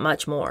 But he brought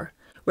much more.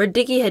 Where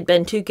Dickie had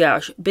been too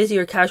gauche, busy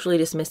or casually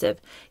dismissive,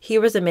 here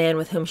was a man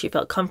with whom she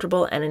felt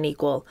comfortable and an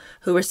equal,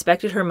 who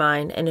respected her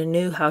mind and who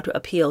knew how to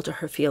appeal to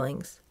her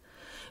feelings.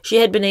 She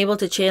had been able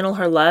to channel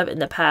her love in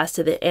the past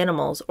to the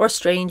animals or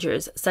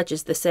strangers, such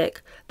as the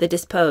sick, the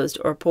disposed,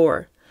 or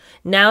poor.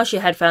 Now she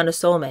had found a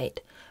soulmate.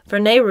 For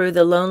Nehru,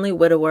 the lonely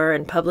widower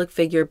and public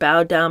figure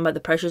bowed down by the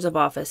pressures of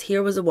office,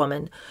 here was a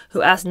woman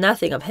who asked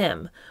nothing of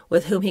him,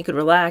 with whom he could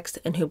relax,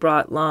 and who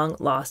brought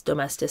long-lost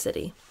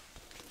domesticity.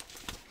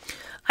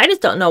 I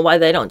just don't know why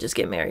they don't just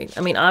get married. I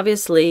mean,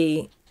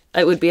 obviously,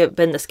 it would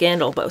been the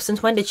scandal, but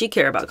since when did she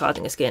care about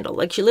causing a scandal?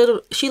 Like, she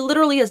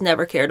literally has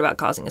never cared about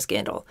causing a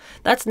scandal.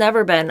 That's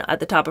never been at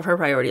the top of her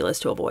priority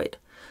list to avoid.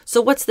 So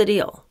what's the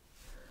deal?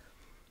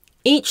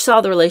 Each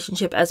saw the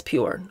relationship as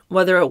pure,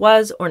 whether it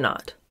was or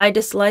not. I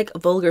dislike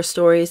vulgar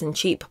stories and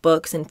cheap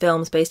books and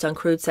films based on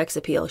crude sex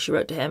appeal, she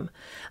wrote to him.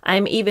 I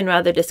am even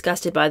rather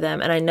disgusted by them,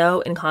 and I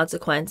know, in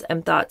consequence,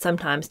 am thought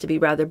sometimes to be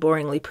rather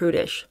boringly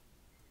prudish.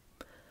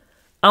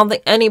 I don't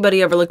think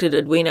anybody ever looked at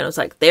Edwina and was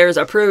like, there's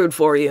a prude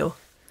for you.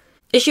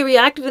 Is she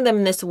reacting to them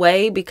in this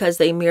way because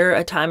they mirror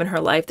a time in her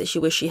life that she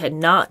wished she had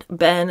not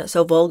been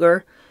so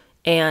vulgar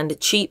and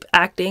cheap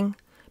acting?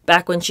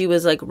 Back when she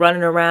was like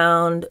running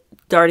around,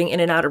 darting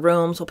in and out of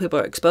rooms while people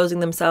are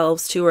exposing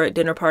themselves to her at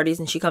dinner parties,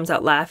 and she comes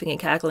out laughing and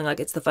cackling like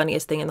it's the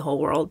funniest thing in the whole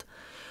world?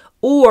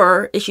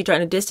 Or is she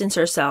trying to distance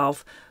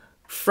herself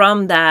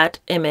from that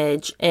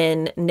image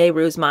in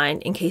Nehru's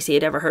mind in case he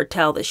had ever heard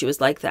tell that she was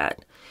like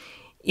that?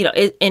 You know,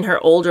 in her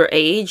older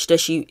age, is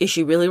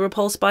she really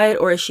repulsed by it?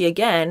 Or is she,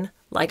 again,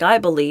 like I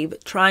believe,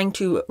 trying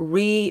to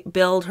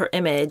rebuild her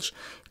image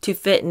to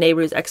fit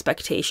Nehru's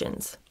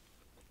expectations?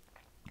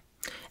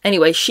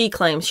 Anyway, she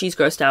claims she's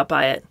grossed out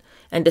by it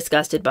and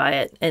disgusted by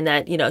it, and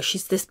that, you know,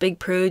 she's this big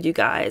prude, you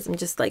guys. I'm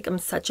just like, I'm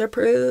such a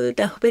prude.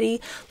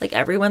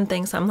 Everyone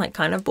thinks I'm like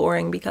kind of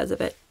boring because of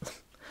it.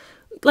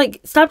 Like,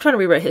 stop trying to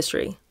rewrite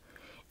history.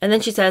 And then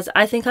she says,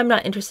 I think I'm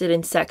not interested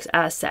in sex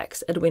as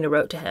sex, Edwina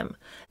wrote to him.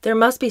 There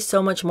must be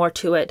so much more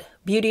to it,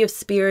 beauty of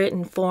spirit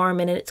and form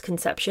and in its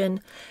conception,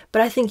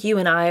 but I think you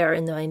and I are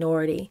in the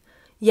minority.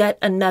 Yet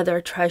another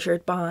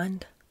treasured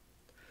bond.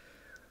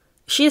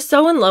 She is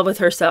so in love with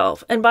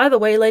herself. And by the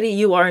way, lady,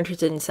 you are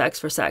interested in sex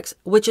for sex,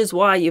 which is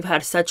why you've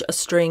had such a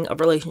string of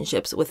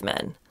relationships with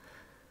men.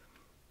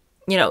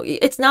 You know,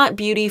 it's not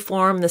beauty,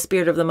 form, the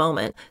spirit of the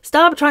moment.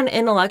 Stop trying to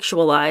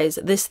intellectualize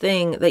this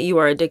thing that you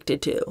are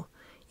addicted to.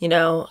 You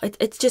know,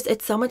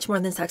 it's so much more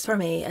than sex for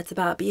me. It's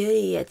about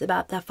beauty. It's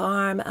about the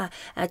form.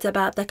 It's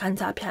about the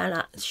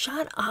conception.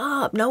 Shut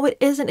up. No, it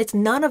isn't. It's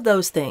none of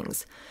those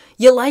things.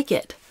 You like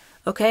it,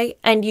 okay?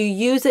 And you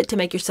use it to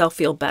make yourself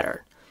feel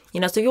better. You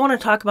know, so if you want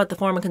to talk about the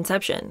form of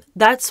conception,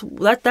 that's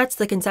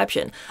the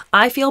conception.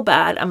 I feel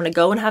bad. I'm going to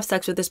go and have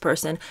sex with this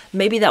person.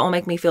 Maybe that will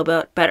make me feel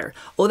better.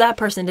 Oh, that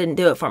person didn't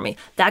do it for me.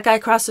 That guy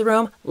across the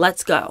room,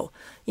 let's go.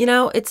 You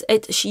know,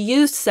 she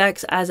used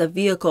sex as a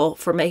vehicle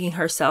for making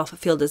herself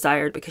feel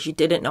desired because she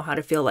didn't know how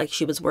to feel like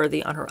she was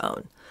worthy on her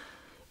own.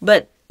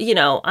 But, you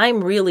know,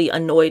 I'm really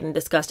annoyed and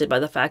disgusted by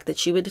the fact that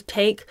she would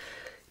take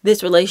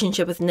this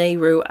relationship with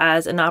Nehru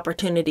as an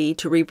opportunity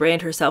to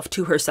rebrand herself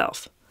to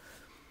herself.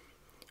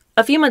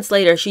 A few months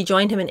later, she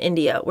joined him in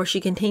India, where she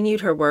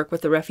continued her work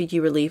with the Refugee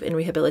Relief and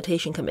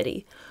Rehabilitation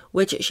Committee,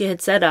 which she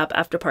had set up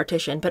after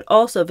partition, but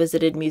also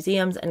visited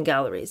museums and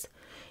galleries.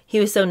 He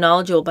was so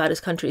knowledgeable about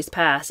his country's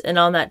past, and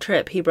on that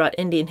trip he brought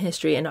Indian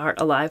history and art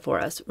alive for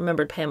us,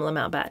 remembered Pamela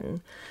Mountbatten.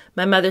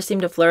 My mother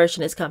seemed to flourish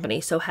in his company,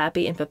 so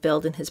happy and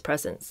fulfilled in his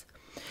presence.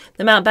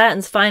 The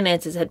Mountbattens'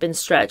 finances had been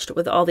stretched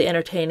with all the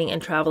entertaining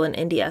and travel in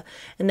India,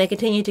 and they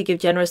continued to give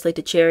generously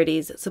to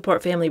charities,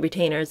 support family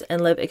retainers,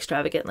 and live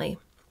extravagantly.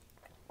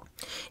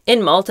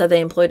 In Malta,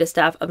 they employed a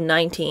staff of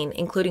 19,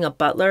 including a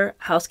butler,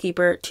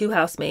 housekeeper, 2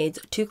 housemaids,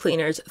 2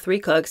 cleaners, 3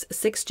 cooks,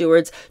 6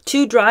 stewards,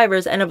 2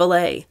 drivers, and a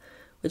valet,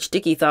 which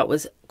Dickie thought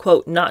was,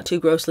 quote, not too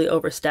grossly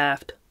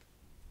overstaffed.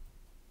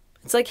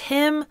 It's like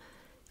him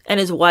and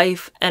his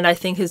wife and I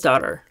think his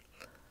daughter.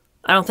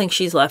 I don't think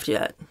she's left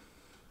yet.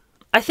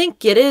 I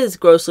think it is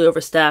grossly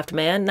overstaffed,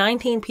 man.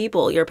 19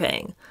 people you're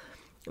paying.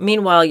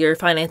 Meanwhile, your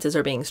finances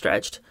are being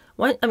stretched.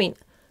 What? I mean,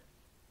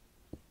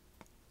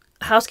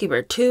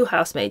 housekeeper, 2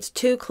 housemaids,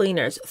 2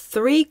 cleaners,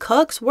 3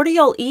 cooks? What are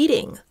y'all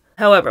eating?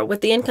 However, with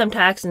the income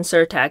tax and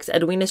surtax,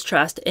 Edwina's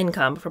trust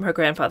income from her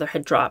grandfather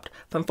had dropped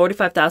from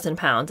 £45,000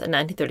 in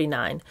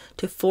 1939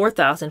 to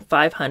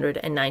 £4,500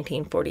 in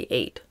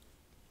 1948.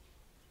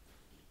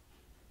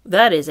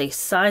 That is a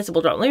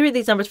sizable drop. Let me read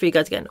these numbers for you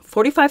guys again.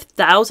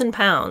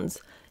 £45,000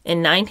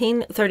 in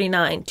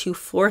 1939 to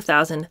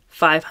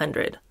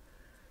 $4,500.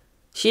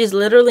 She is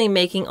literally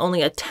making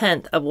only a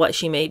tenth of what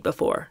she made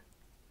before.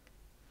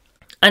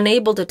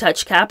 Unable to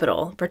touch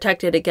capital,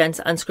 protected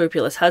against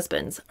unscrupulous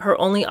husbands, her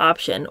only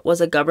option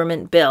was a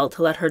government bill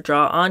to let her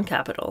draw on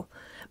capital.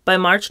 By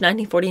March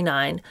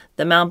 1949,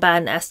 the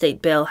Mountbatten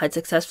Estate Bill had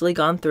successfully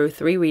gone through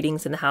 3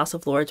 readings in the House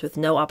of Lords with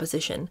no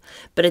opposition,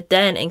 but it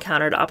then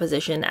encountered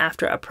opposition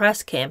after a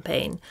press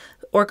campaign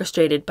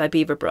orchestrated by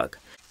Beaverbrook.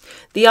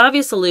 The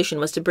obvious solution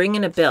was to bring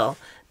in a bill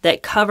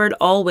that covered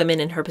all women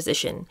in her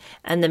position,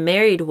 and the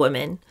Married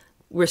Women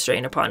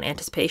Restraint Upon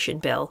Anticipation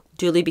Bill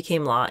duly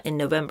became law in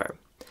November.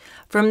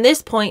 From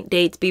this point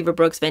dates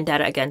Beaverbrook's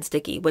vendetta against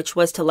Dickie, which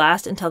was to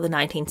last until the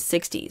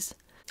 1960s.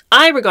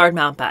 I regard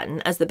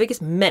Mountbatten as the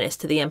biggest menace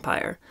to the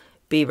empire,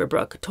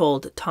 Beaverbrook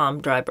told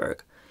Tom Dryburgh.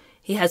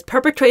 He has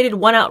perpetrated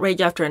one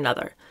outrage after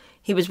another.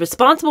 He was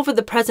responsible for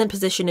the present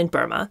position in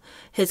Burma.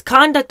 His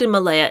conduct in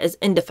Malaya is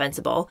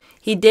indefensible.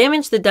 He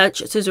damaged the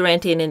Dutch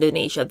suzerainty in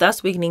Indonesia,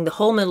 thus weakening the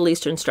whole Middle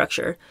Eastern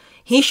structure.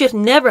 He should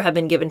never have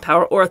been given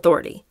power or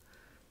authority.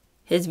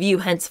 His view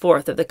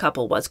henceforth of the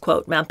couple was,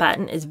 quote,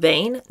 Mountbatten is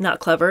vain, not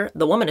clever.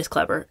 The woman is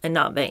clever and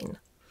not vain.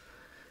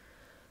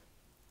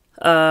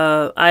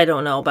 I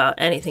don't know about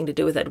anything to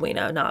do with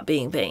Edwina not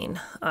being vain.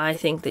 I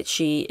think that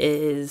she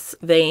is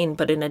vain,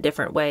 but in a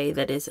different way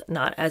that is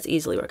not as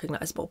easily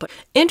recognizable. But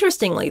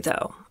interestingly,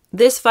 though,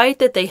 this fight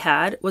that they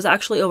had was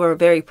actually over a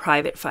very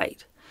private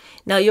fight.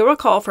 Now, you'll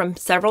recall from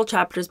several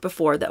chapters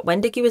before that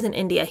when Dickie was in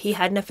India, he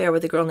had an affair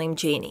with a girl named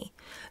Janie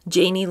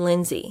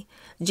Lindsay.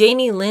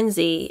 Janie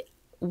Lindsay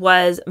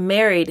was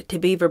married to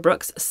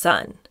Beaverbrook's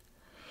son.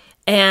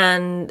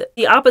 And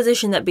the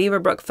opposition that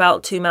Beaverbrook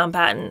felt to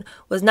Mountbatten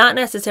was not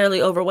necessarily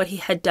over what he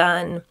had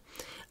done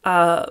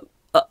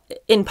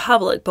in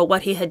public, but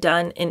what he had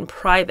done in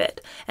private.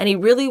 And he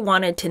really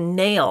wanted to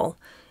nail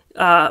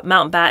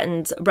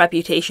Mountbatten's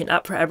reputation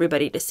up for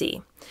everybody to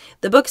see.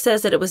 The book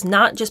says that it was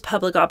not just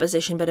public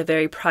opposition, but a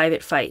very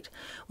private fight.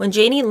 When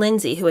Janie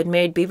Lindsay, who had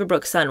married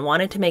Beaverbrook's son,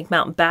 wanted to make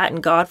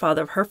Mountbatten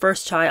godfather of her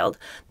first child,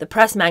 the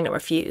press magnate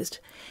refused.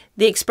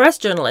 The Express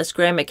journalist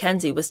Graham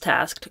Mackenzie was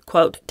tasked,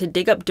 quote, to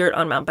dig up dirt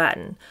on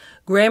Mountbatten.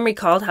 Graham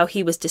recalled how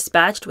he was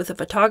dispatched with a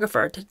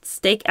photographer to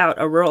stake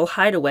out a rural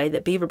hideaway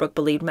that Beaverbrook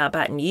believed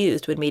Mountbatten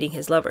used when meeting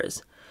his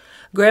lovers.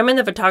 Graham and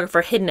the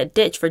photographer hid in a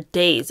ditch for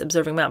days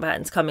observing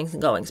Mountbatten's comings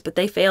and goings, but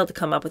they failed to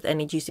come up with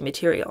any juicy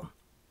material.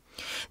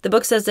 The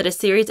book says that a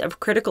series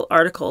of critical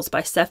articles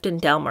by Sefton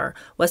Delmer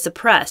was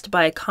suppressed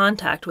by a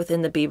contact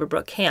within the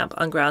Beaverbrook camp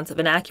on grounds of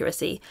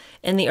inaccuracy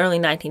in the early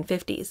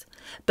 1950s,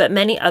 but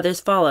many others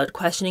followed,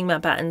 questioning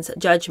Mountbatten's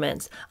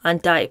judgments on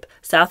Dype,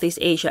 Southeast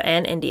Asia,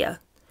 and India.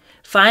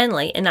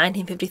 Finally, in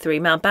 1953,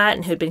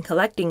 Mountbatten, who had been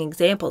collecting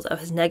examples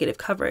of his negative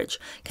coverage,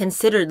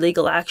 considered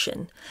legal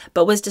action,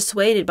 but was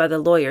dissuaded by the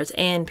lawyers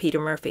and Peter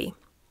Murphy.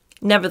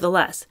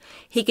 Nevertheless,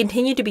 he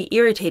continued to be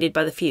irritated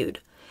by the feud.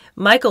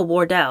 Michael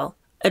Wardell,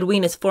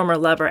 Edwina's former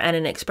lover and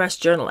an Express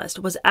journalist,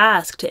 was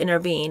asked to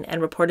intervene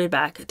and reported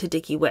back to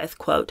Dickie with,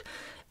 quote,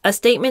 a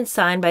statement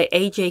signed by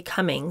A.J.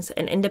 Cummings,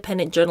 an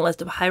independent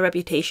journalist of high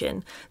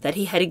reputation, that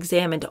he had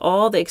examined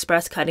all the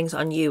Express cuttings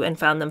on you and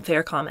found them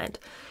fair comment.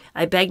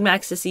 I begged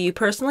Max to see you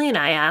personally, and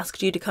I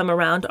asked you to come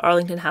around to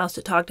Arlington House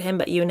to talk to him,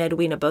 but you and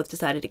Edwina both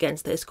decided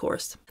against this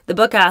course. The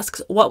book asks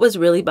what was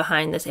really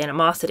behind this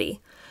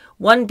animosity.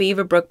 One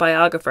Beaverbrook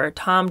biographer,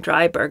 Tom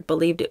Dryburgh,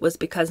 believed it was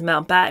because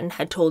Mountbatten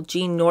had told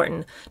Jean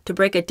Norton to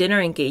break a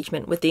dinner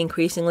engagement with the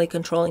increasingly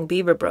controlling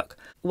Beaverbrook,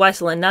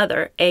 whilst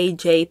another,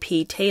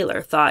 A.J.P.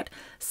 Taylor, thought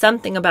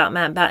something about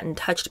Mountbatten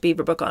touched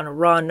Beaverbrook on a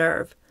raw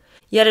nerve.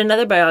 Yet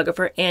another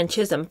biographer, Ann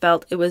Chisholm,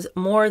 felt it was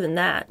more than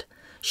that.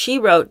 She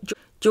wrote,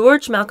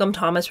 George Malcolm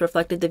Thomas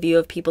reflected the view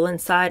of people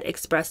inside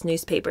Express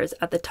newspapers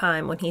at the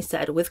time when he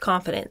said with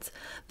confidence,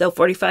 though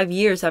 45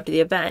 years after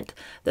the event,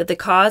 that the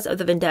cause of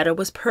the vendetta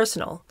was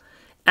personal.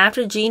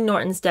 After Jean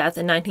Norton's death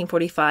in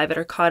 1945 at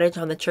her cottage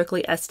on the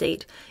Chirkley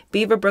estate,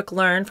 Beaverbrook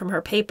learned from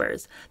her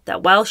papers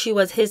that while she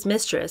was his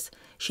mistress,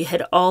 she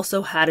had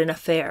also had an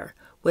affair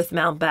with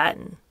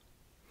Mountbatten.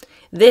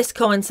 This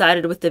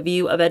coincided with the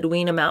view of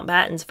Edwina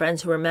Mountbatten's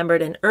friends who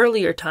remembered an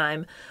earlier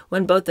time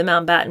when both the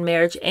Mountbatten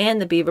marriage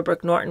and the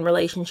Beaverbrook-Norton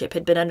relationship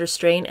had been under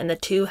strain and the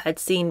two had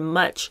seen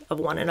much of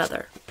one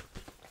another.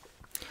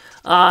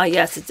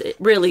 Yes, it's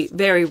really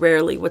very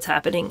rarely what's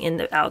happening in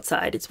the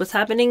outside. It's what's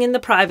happening in the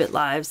private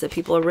lives that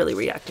people are really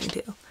reacting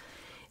to.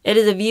 It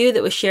is a view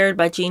that was shared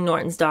by Jean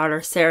Norton's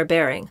daughter, Sarah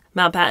Baring,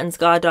 Mountbatten's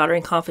goddaughter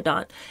and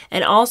confidant,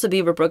 and also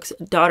Beaverbrook's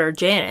daughter,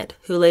 Janet,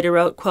 who later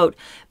wrote, quote,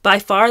 "By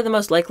far the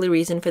most likely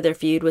reason for their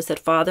feud was that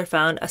father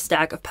found a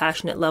stack of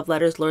passionate love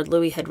letters Lord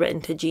Louis had written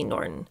to Jean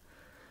Norton."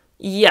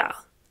 Yeah,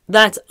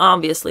 that's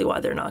obviously why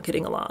they're not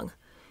getting along.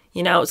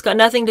 You know, it's got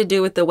nothing to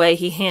do with the way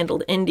he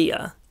handled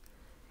India.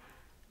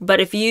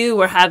 But if you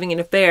were having an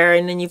affair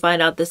and then you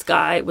find out this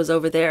guy was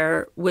over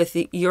there with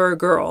your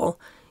girl,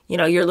 you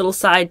know, your little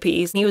side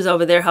piece, he was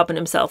over there helping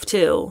himself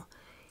too,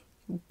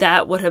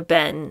 that would have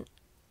been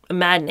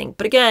maddening.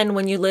 But again,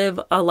 when you live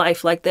a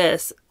life like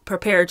this,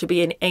 prepare to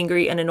be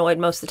angry and annoyed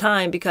most of the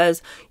time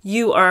because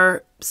you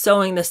are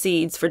sowing the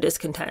seeds for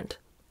discontent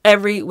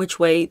every which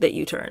way that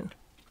you turn.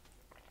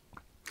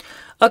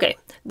 Okay,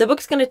 the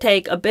book's going to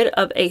take a bit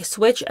of a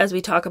switch as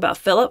we talk about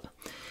Philip.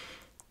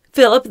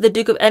 Philip, the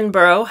Duke of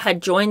Edinburgh,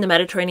 had joined the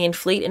Mediterranean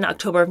fleet in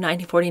October of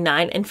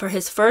 1949 and for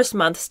his first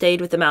month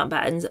stayed with the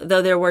Mountbattens,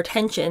 though there were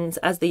tensions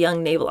as the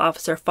young naval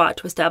officer fought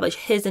to establish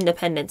his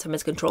independence from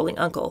his controlling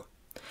uncle.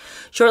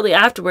 Shortly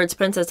afterwards,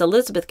 Princess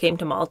Elizabeth came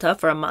to Malta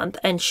for a month,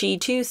 and she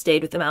too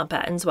stayed with the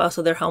Mountbattens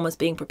whilst their home was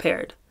being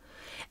prepared.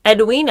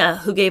 Edwina,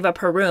 who gave up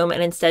her room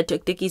and instead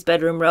took Dickie's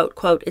bedroom, wrote,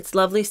 quote, "It's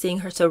lovely seeing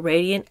her so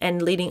radiant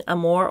and leading a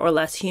more or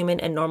less human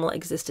and normal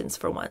existence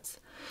for once."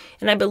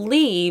 And I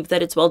believe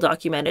that it's well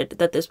documented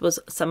that this was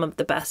some of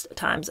the best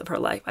times of her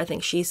life. I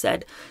think she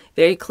said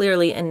very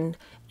clearly and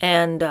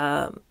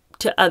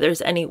to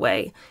others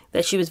anyway,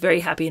 that she was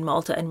very happy in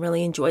Malta and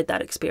really enjoyed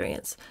that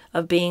experience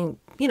of being,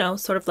 you know,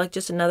 sort of like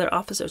just another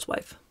officer's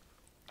wife.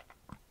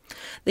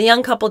 The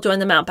young couple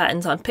joined the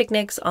Mountbattens on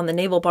picnics, on the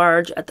naval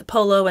barge, at the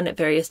polo, and at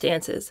various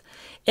dances.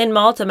 In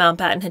Malta,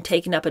 Mountbatten had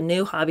taken up a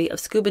new hobby of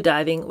scuba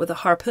diving with a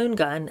harpoon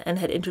gun and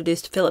had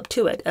introduced Philip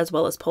to it, as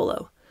well as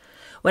polo.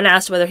 When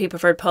asked whether he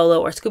preferred polo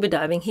or scuba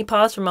diving, he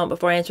paused for a moment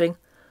before answering,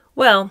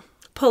 "Well,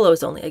 polo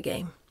is only a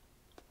game."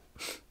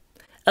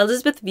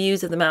 Elizabeth's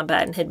views of the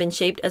Mountbatten had been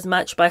shaped as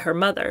much by her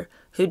mother,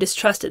 who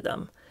distrusted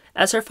them,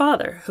 as her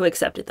father, who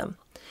accepted them.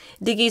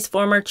 Dickie's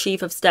former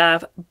chief of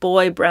staff,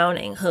 Boy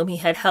Browning, whom he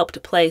had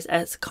helped place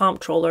as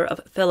comptroller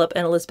of Philip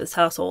and Elizabeth's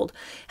household,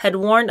 had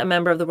warned a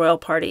member of the royal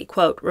party,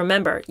 quote,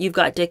 "Remember, you've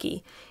got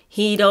Dickie.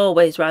 He'd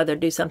always rather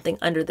do something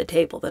under the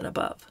table than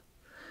above."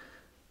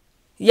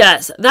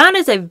 Yes, that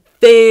is a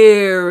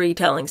very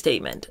telling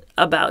statement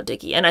about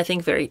Dickie, and I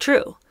think very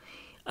true.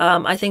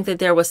 I think that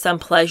there was some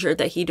pleasure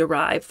that he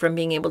derived from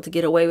being able to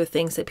get away with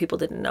things that people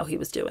didn't know he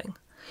was doing.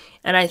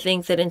 And I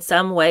think that in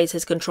some ways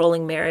his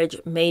controlling marriage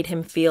made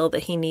him feel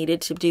that he needed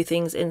to do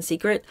things in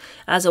secret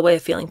as a way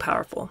of feeling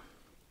powerful.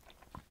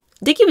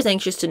 Dickie was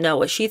anxious to know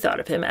what she thought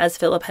of him, as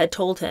Philip had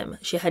told him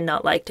she had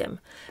not liked him.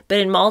 But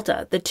in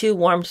Malta, the two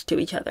warmed to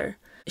each other.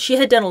 She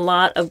had done a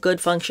lot of good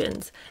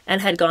functions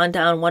and had gone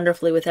down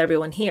wonderfully with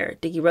everyone here,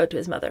 Dickie wrote to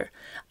his mother.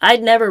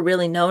 "I'd never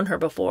really known her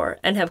before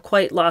and have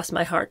quite lost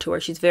my heart to her.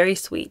 She's very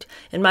sweet,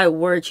 and my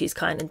word, she's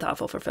kind and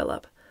thoughtful for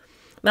Philip."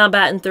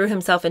 Mountbatten threw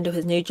himself into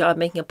his new job,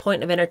 making a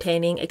point of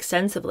entertaining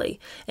extensively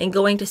and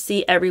going to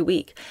sea every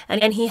week,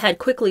 and he had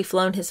quickly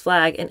flown his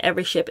flag in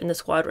every ship in the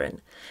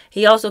squadron.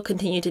 He also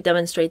continued to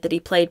demonstrate that he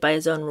played by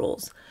his own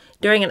rules.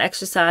 During an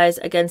exercise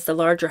against the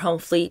larger home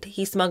fleet,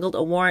 he smuggled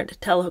a warrant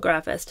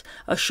telegraphist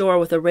ashore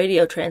with a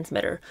radio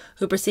transmitter,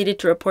 who proceeded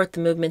to report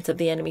the movements of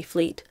the enemy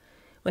fleet.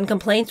 When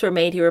complaints were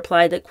made, he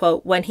replied that,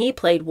 quote, "When he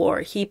played war,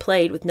 he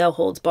played with no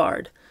holds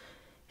barred."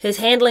 His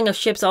handling of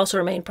ships also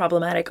remained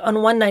problematic.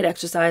 On one night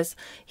exercise,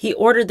 he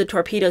ordered the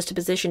torpedoes to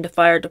position to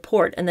fire to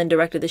port and then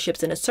directed the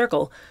ships in a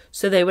circle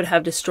so they would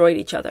have destroyed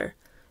each other.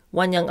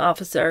 One young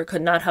officer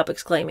could not help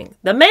exclaiming,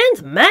 "The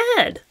man's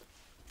mad!"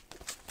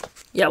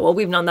 Yeah, well,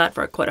 we've known that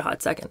for quite a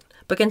hot second,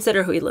 but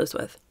consider who he lives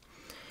with.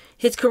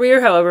 His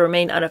career, however,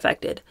 remained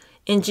unaffected.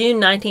 In June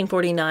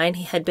 1949,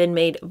 he had been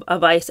made a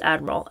vice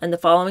admiral, and the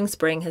following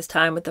spring his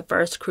time with the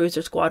 1st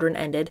Cruiser Squadron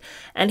ended,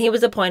 and he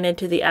was appointed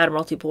to the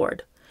Admiralty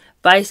Board.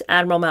 Vice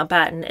Admiral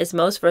Mountbatten is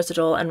most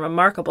versatile and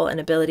remarkable in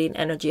ability and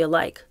energy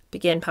alike,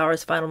 began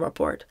Power's final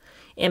report.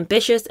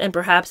 Ambitious and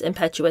perhaps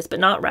impetuous, but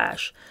not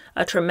rash,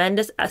 a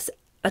tremendous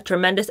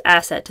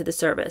asset to the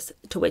service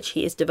to which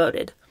he is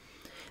devoted.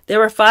 There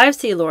were 5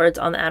 Sea Lords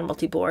on the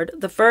Admiralty Board.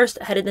 The first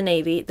headed the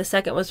Navy, the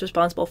second was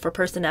responsible for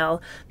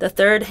personnel, the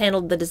third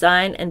handled the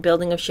design and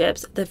building of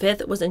ships, the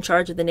fifth was in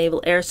charge of the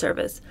Naval Air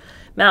Service.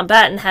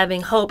 Mountbatten,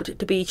 having hoped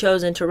to be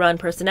chosen to run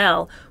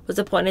personnel, was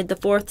appointed the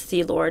 4th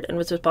Sea Lord and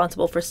was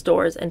responsible for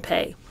stores and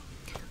pay.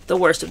 The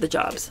worst of the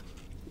jobs,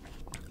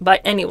 by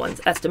anyone's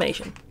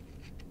estimation.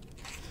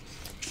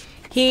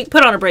 He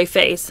put on a brave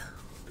face,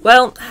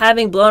 Well,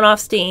 having blown off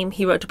steam,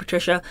 he wrote to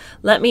Patricia,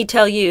 let me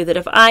tell you that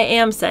if I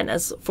am sent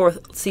as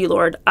 4th Sea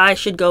Lord, I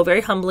should go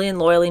very humbly and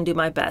loyally and do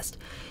my best.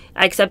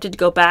 I accepted to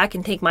go back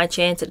and take my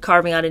chance at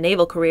carving out a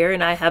naval career,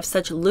 and I have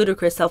such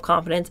ludicrous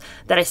self-confidence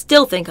that I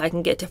still think I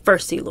can get to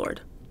 1st Sea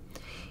Lord.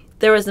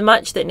 There was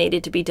much that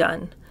needed to be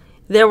done.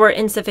 There were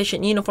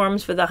insufficient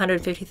uniforms for the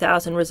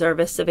 150,000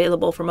 reservists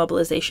available for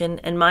mobilization,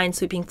 and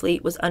mine-sweeping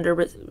fleet was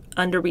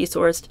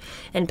under-resourced,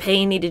 and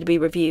pay needed to be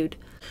reviewed.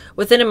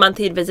 Within a month,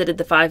 he had visited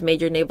the 5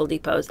 major naval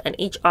depots and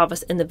each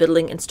office in the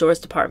victualling and stores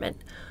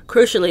department.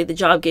 Crucially, the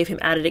job gave him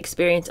added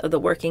experience of the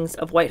workings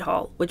of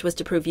Whitehall, which was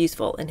to prove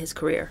useful in his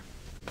career.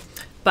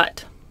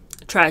 But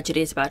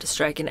tragedy is about to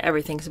strike, and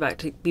everything's about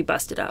to be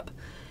busted up.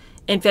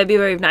 In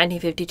February of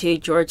 1952,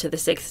 George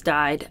VI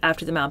died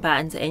after the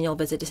Mountbattens' annual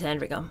visit to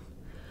Sandringham.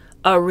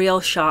 A real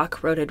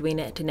shock, wrote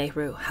Edwina to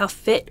Nehru. How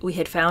fit we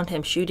had found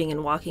him shooting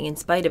and walking in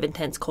spite of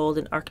intense cold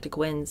and Arctic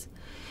winds.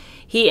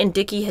 He and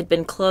Dickie had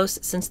been close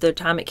since their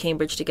time at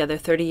Cambridge together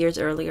 30 years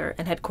earlier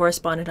and had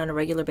corresponded on a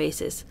regular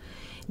basis.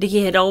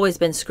 Dickie had always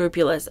been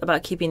scrupulous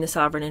about keeping the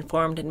sovereign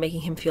informed and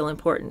making him feel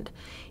important.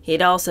 He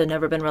had also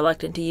never been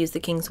reluctant to use the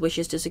king's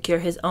wishes to secure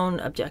his own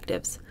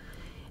objectives.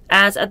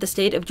 As at the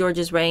state of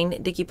George's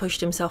reign, Dickie pushed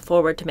himself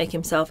forward to make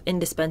himself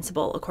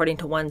indispensable according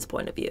to one's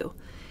point of view.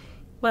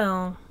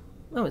 Well,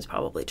 that was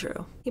probably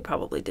true. He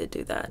probably did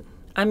do that.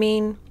 I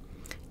mean,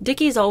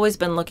 Dickie's always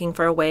been looking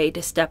for a way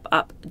to step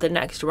up the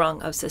next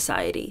rung of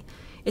society.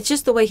 It's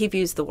just the way he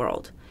views the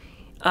world.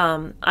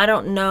 I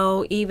don't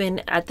know, even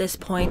at this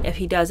point, if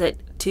he does it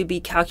to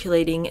be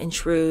calculating and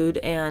shrewd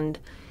and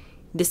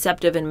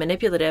deceptive and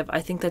manipulative.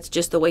 I think that's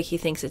just the way he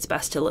thinks it's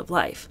best to live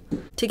life.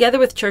 Together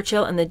with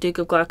Churchill and the Duke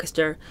of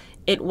Gloucester,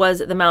 it was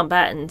the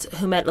Mountbattens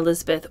who met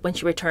Elizabeth when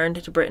she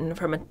returned to Britain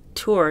from a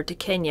tour to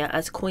Kenya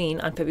as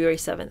Queen on February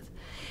 7th.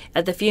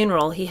 At the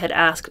funeral, he had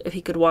asked if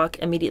he could walk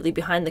immediately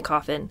behind the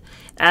coffin,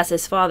 as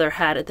his father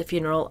had at the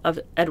funeral of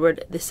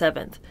Edward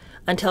VII,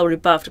 until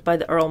rebuffed by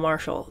the Earl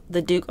Marshal,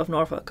 the Duke of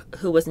Norfolk,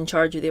 who was in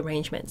charge of the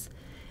arrangements.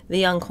 The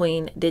young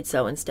queen did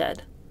so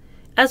instead.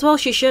 As well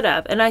she should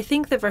have, and I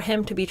think that for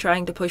him to be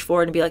trying to push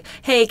forward and be like,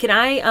 hey, can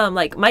I,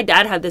 my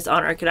dad had this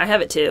honor, can I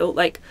have it too?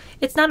 Like,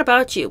 it's not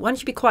about you. Why don't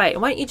you be quiet?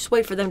 Why don't you just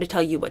wait for them to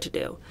tell you what to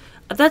do?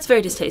 That's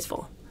very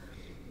distasteful.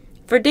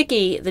 For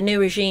Dickie, the new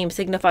regime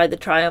signified the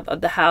triumph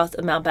of the House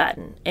of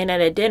Mountbatten, and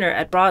at a dinner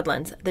at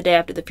Broadlands, the day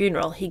after the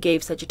funeral, he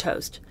gave such a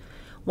toast.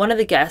 One of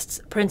the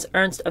guests, Prince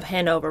Ernst of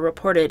Hanover,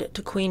 reported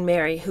to Queen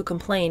Mary, who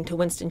complained to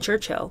Winston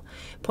Churchill,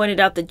 pointed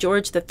out that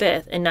George V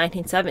in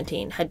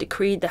 1917 had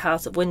decreed the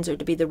House of Windsor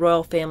to be the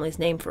royal family's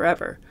name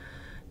forever.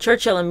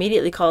 Churchill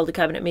immediately called a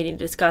cabinet meeting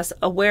to discuss,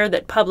 aware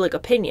that public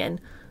opinion,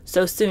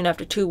 so soon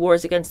after 2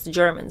 wars against the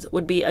Germans,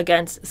 would be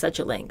against such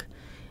a link.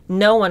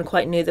 No one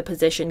quite knew the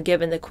position,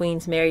 given the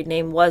Queen's married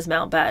name was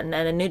Mountbatten,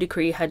 and a new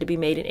decree had to be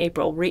made in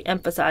April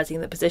re-emphasizing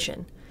the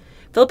position.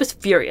 Philip is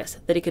furious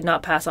that he could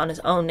not pass on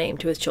his own name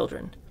to his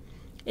children.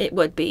 It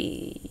would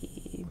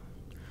be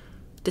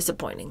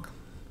disappointing.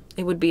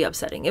 It would be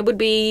upsetting. It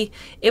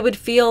would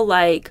feel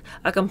like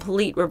a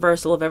complete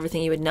reversal of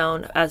everything you had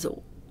known as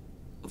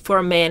for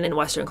a man in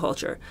Western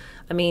culture.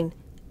 I mean,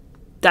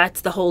 that's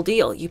the whole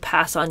deal. You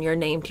pass on your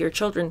name to your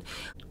children.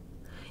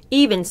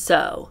 Even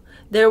so,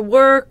 there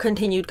were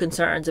continued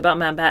concerns about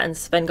Mountbatten's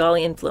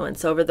Svengali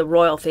influence over the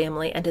royal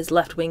family and his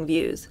left-wing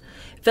views.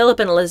 Philip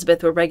and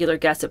Elizabeth were regular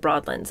guests at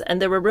Broadlands,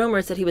 and there were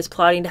rumors that he was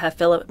plotting to have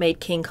Philip made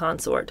king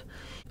consort.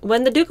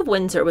 When the Duke of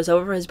Windsor was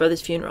over for his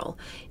brother's funeral,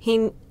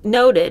 he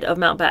noted of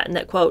Mountbatten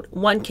that, quote,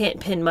 one can't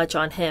pin much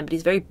on him, but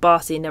he's very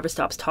bossy and never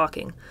stops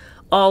talking.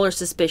 All are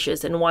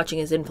suspicious and watching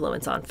his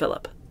influence on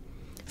Philip.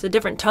 It's a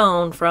different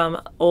tone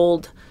from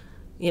old,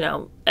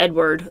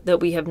 Edward that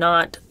we have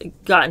not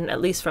gotten,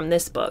 at least from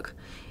this book.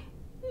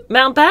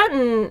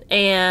 Mountbatten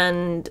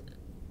and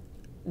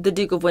the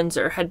Duke of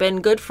Windsor had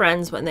been good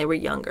friends when they were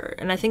younger,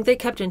 and I think they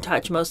kept in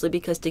touch mostly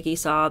because Dickie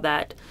saw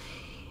that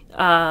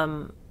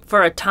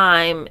for a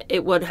time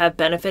it would have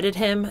benefited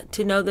him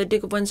to know the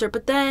Duke of Windsor,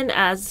 but then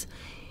as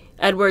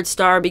Edward's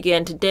star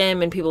began to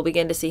dim and people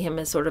began to see him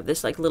as sort of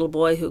this little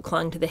boy who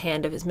clung to the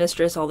hand of his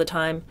mistress all the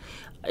time,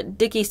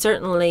 Dickie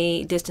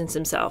certainly distanced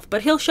himself,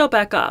 but he'll show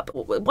back up.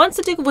 Once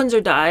the Duke of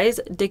Windsor dies,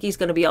 Dickie's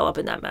going to be all up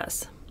in that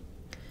mess.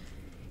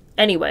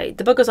 Anyway,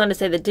 the book goes on to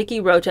say that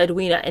Dickie wrote to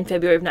Edwina in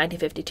February of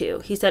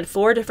 1952. He said,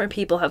 4 different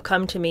people have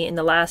come to me in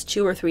the last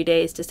 2 or 3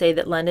 days to say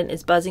that London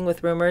is buzzing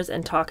with rumors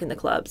and talk in the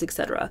clubs,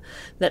 etc.,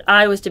 that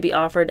I was to be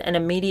offered an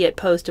immediate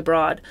post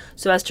abroad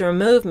so as to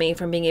remove me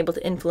from being able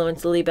to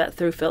influence Lilibet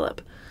through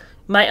Philip.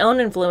 My own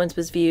influence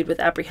was viewed with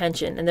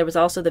apprehension, and there was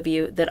also the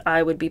view that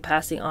I would be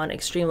passing on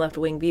extreme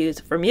left-wing views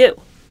from you.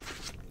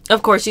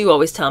 Of course, you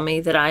always tell me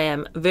that I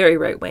am very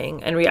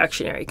right-wing and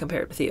reactionary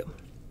compared with you.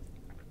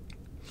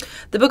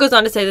 The book goes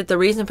on to say that the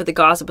reason for the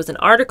gossip was an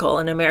article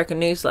in an American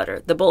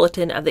newsletter, the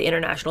Bulletin of the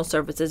International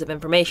Services of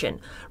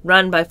Information,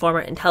 run by former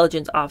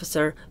intelligence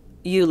officer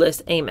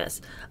Ulysses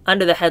Amos,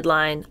 under the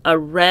headline, A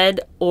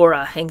Red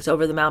Aura Hangs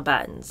Over the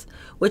Mountbattens,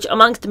 which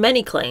amongst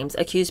many claims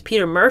accused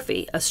Peter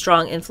Murphy, a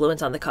strong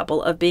influence on the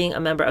couple, of being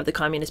a member of the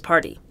Communist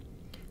Party.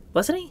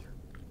 Wasn't he?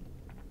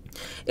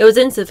 It was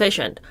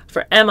insufficient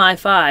for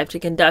MI5 to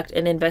conduct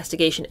an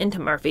investigation into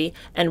Murphy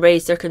and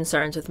raise their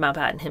concerns with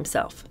Mountbatten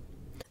himself.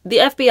 The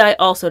FBI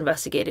also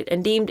investigated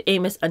and deemed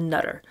Amos a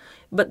nutter,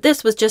 but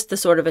this was just the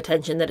sort of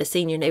attention that a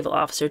senior naval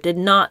officer did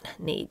not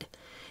need.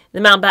 The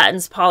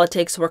Mountbattens'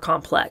 politics were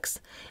complex.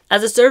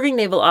 As a serving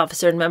naval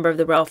officer and member of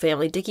the royal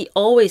family, Dickie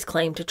always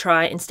claimed to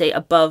try and stay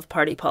above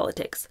party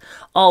politics,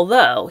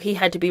 although he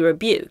had to be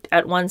rebuked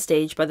at one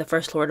stage by the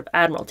First Lord of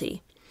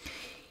Admiralty.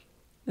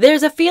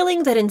 There's a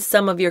feeling that in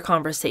some of your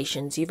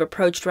conversations you've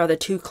approached rather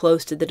too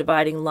close to the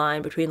dividing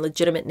line between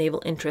legitimate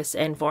naval interests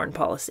and foreign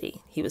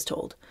policy, he was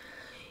told.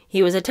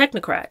 He was a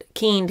technocrat,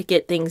 keen to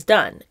get things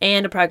done,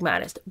 and a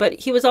pragmatist, but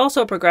he was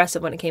also a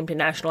progressive when it came to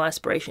national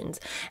aspirations,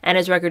 and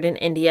his record in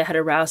India had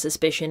aroused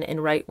suspicion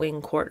in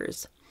right-wing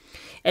quarters.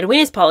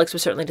 Edwina's politics were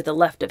certainly to the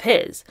left of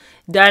his.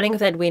 Dining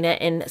with Edwina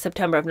in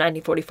September of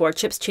 1944,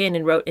 Chips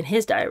Channon wrote in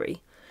his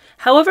diary,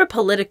 "However,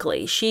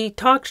 politically, she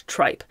talked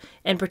tripe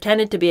and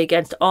pretended to be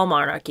against all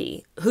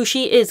monarchy, who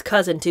she is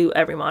cousin to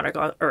every monarch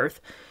on earth.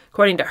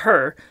 According to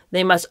her,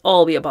 they must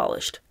all be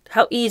abolished.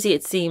 How easy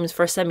it seems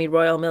for a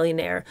semi-royal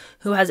millionaire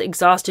who has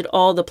exhausted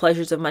all the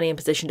pleasures of money and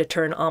position to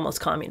turn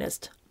almost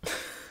communist."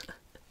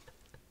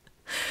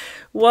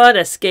 What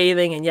a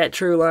scathing and yet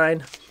true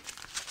line.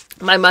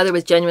 My mother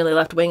was genuinely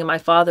left-wing, and my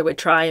father would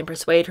try and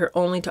persuade her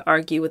only to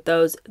argue with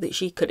those that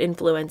she could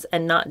influence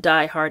and not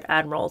die-hard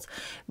admirals.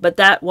 But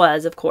that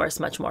was, of course,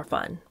 much more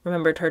fun,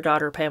 remembered her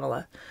daughter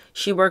Pamela.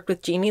 She worked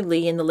with Jeannie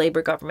Lee in the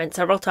Labour government.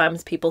 Several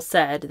times people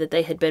said that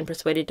they had been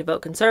persuaded to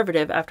vote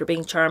Conservative after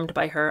being charmed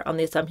by her on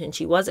the assumption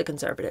she was a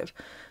Conservative.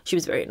 She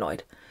was very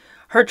annoyed.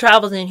 Her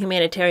travels in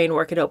humanitarian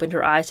work had opened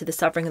her eyes to the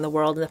suffering in the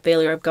world and the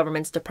failure of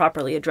governments to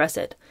properly address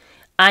it.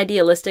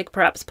 Idealistic,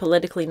 perhaps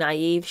politically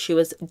naive, she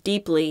was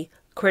deeply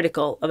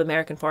critical of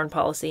American foreign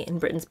policy and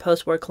Britain's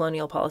post-war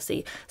colonial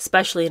policy,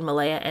 especially in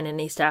Malaya and in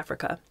East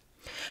Africa.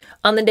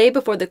 On the day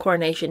before the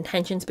coronation,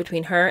 tensions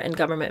between her and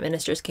government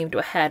ministers came to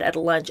a head at a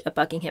lunch at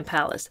Buckingham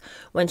Palace,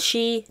 when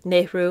she,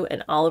 Nehru,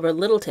 and Oliver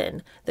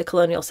Littleton, the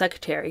colonial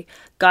secretary,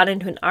 got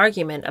into an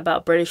argument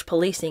about British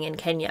policing in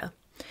Kenya.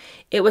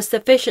 It was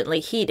sufficiently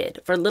heated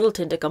for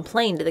Littleton to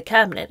complain to the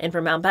cabinet and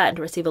for Mountbatten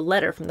to receive a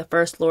letter from the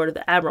First Lord of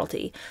the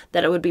Admiralty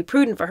that it would be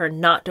prudent for her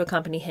not to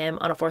accompany him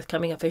on a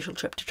forthcoming official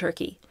trip to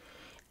Turkey.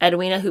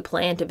 Edwina, who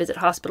planned to visit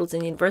hospitals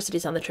and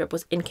universities on the trip,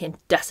 was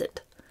incandescent.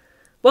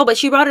 Well, but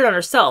she brought it on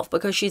herself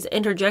because she's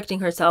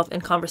interjecting herself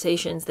in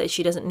conversations that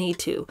she doesn't need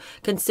to,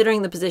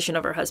 considering the position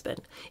of her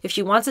husband. If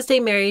she wants to stay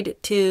married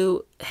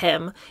to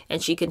him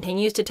and she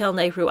continues to tell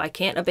Nehru, "I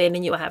can't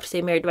abandon you, I have to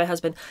stay married to my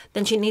husband,"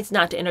 then she needs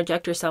not to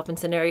interject herself in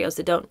scenarios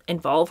that don't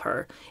involve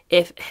her.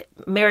 If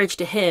marriage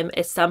to him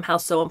is somehow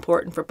so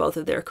important for both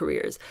of their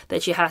careers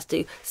that she has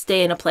to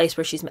stay in a place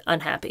where she's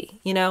unhappy,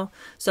 you know?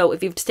 So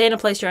if you stay in a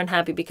place you're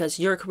unhappy because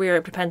your career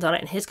depends on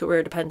it and his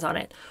career depends on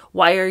it,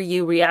 why are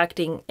you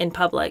reacting in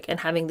public and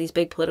having these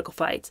big political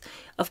fights?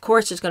 Of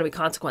course there's going to be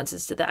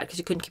consequences to that because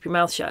you couldn't keep your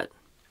mouth shut.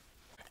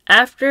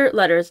 After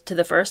letters to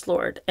the First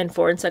Lord and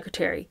Foreign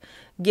Secretary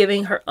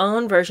giving her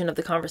own version of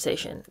the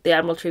conversation, the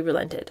Admiralty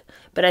relented,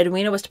 but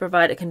Edwina was to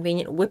provide a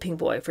convenient whipping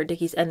boy for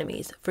Dickie's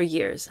enemies for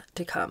years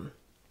to come.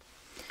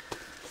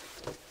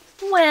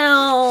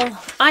 Well,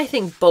 I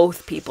think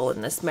both people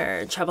in this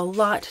marriage have a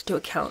lot to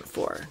account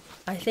for.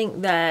 I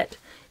think that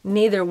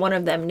neither one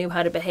of them knew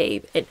how to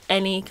behave in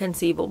any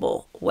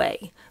conceivable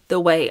way, the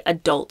way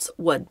adults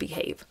would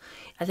behave.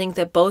 I think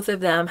that both of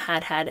them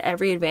had had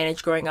every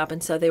advantage growing up,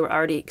 and so they were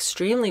already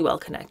extremely well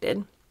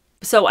connected.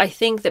 So I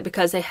think that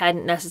because they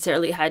hadn't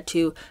necessarily had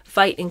to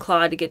fight and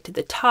claw to get to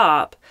the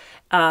top,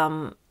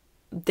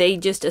 they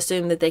just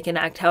assume that they can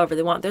act however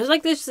they want. There's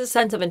this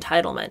sense of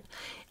entitlement.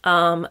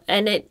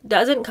 And it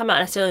doesn't come out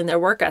necessarily in their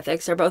work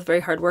ethics. They're both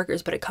very hard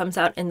workers, but it comes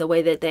out in the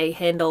way that they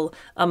handle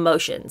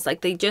emotions.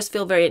 Like, they just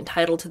feel very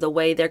entitled to the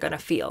way they're going to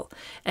feel.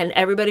 And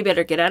everybody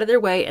better get out of their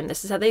way, and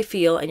this is how they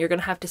feel, and you're going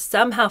to have to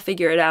somehow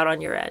figure it out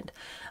on your end.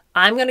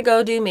 I'm going to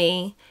go do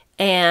me,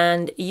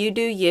 and you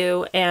do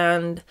you,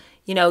 and,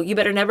 you know, you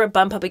better never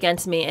bump up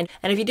against me. And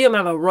if you do, I'm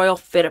going to have a royal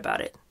fit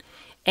about it.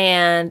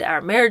 And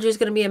our marriage is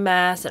going to be a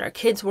mess, and our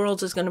kids'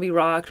 worlds is going to be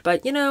rocked.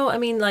 But, you know, I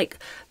mean, like,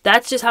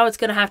 that's just how it's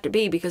going to have to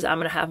be because I'm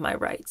going to have my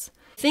rights.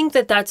 I think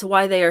that that's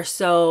why they are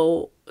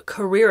so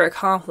career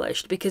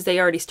accomplished, because they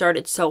already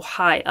started so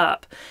high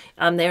up.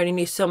 They already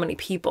knew so many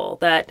people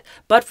that,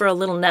 but for a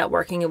little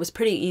networking, it was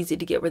pretty easy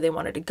to get where they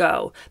wanted to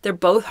go. They're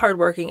both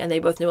hardworking, and they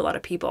both knew a lot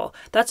of people.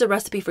 That's a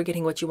recipe for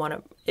getting what you want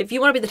to. If you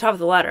want to be the top of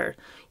the ladder,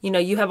 you know,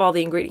 you have all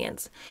the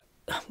ingredients.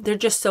 They're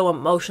just so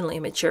emotionally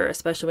immature,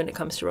 especially when it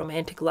comes to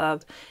romantic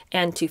love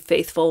and to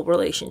faithful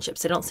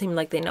relationships. They don't seem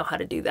like they know how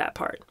to do that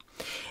part.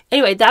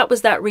 Anyway, that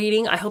was that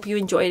reading. I hope you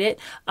enjoyed it.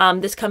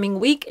 This coming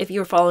week, if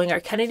you're following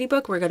our Kennedy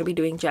book, we're going to be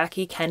doing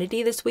Jackie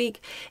Kennedy this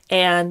week.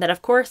 And then,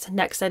 of course,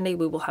 next Sunday,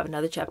 we will have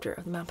another chapter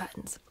of the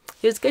Mountbattens.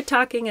 It was good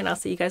talking, and I'll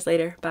see you guys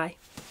later. Bye.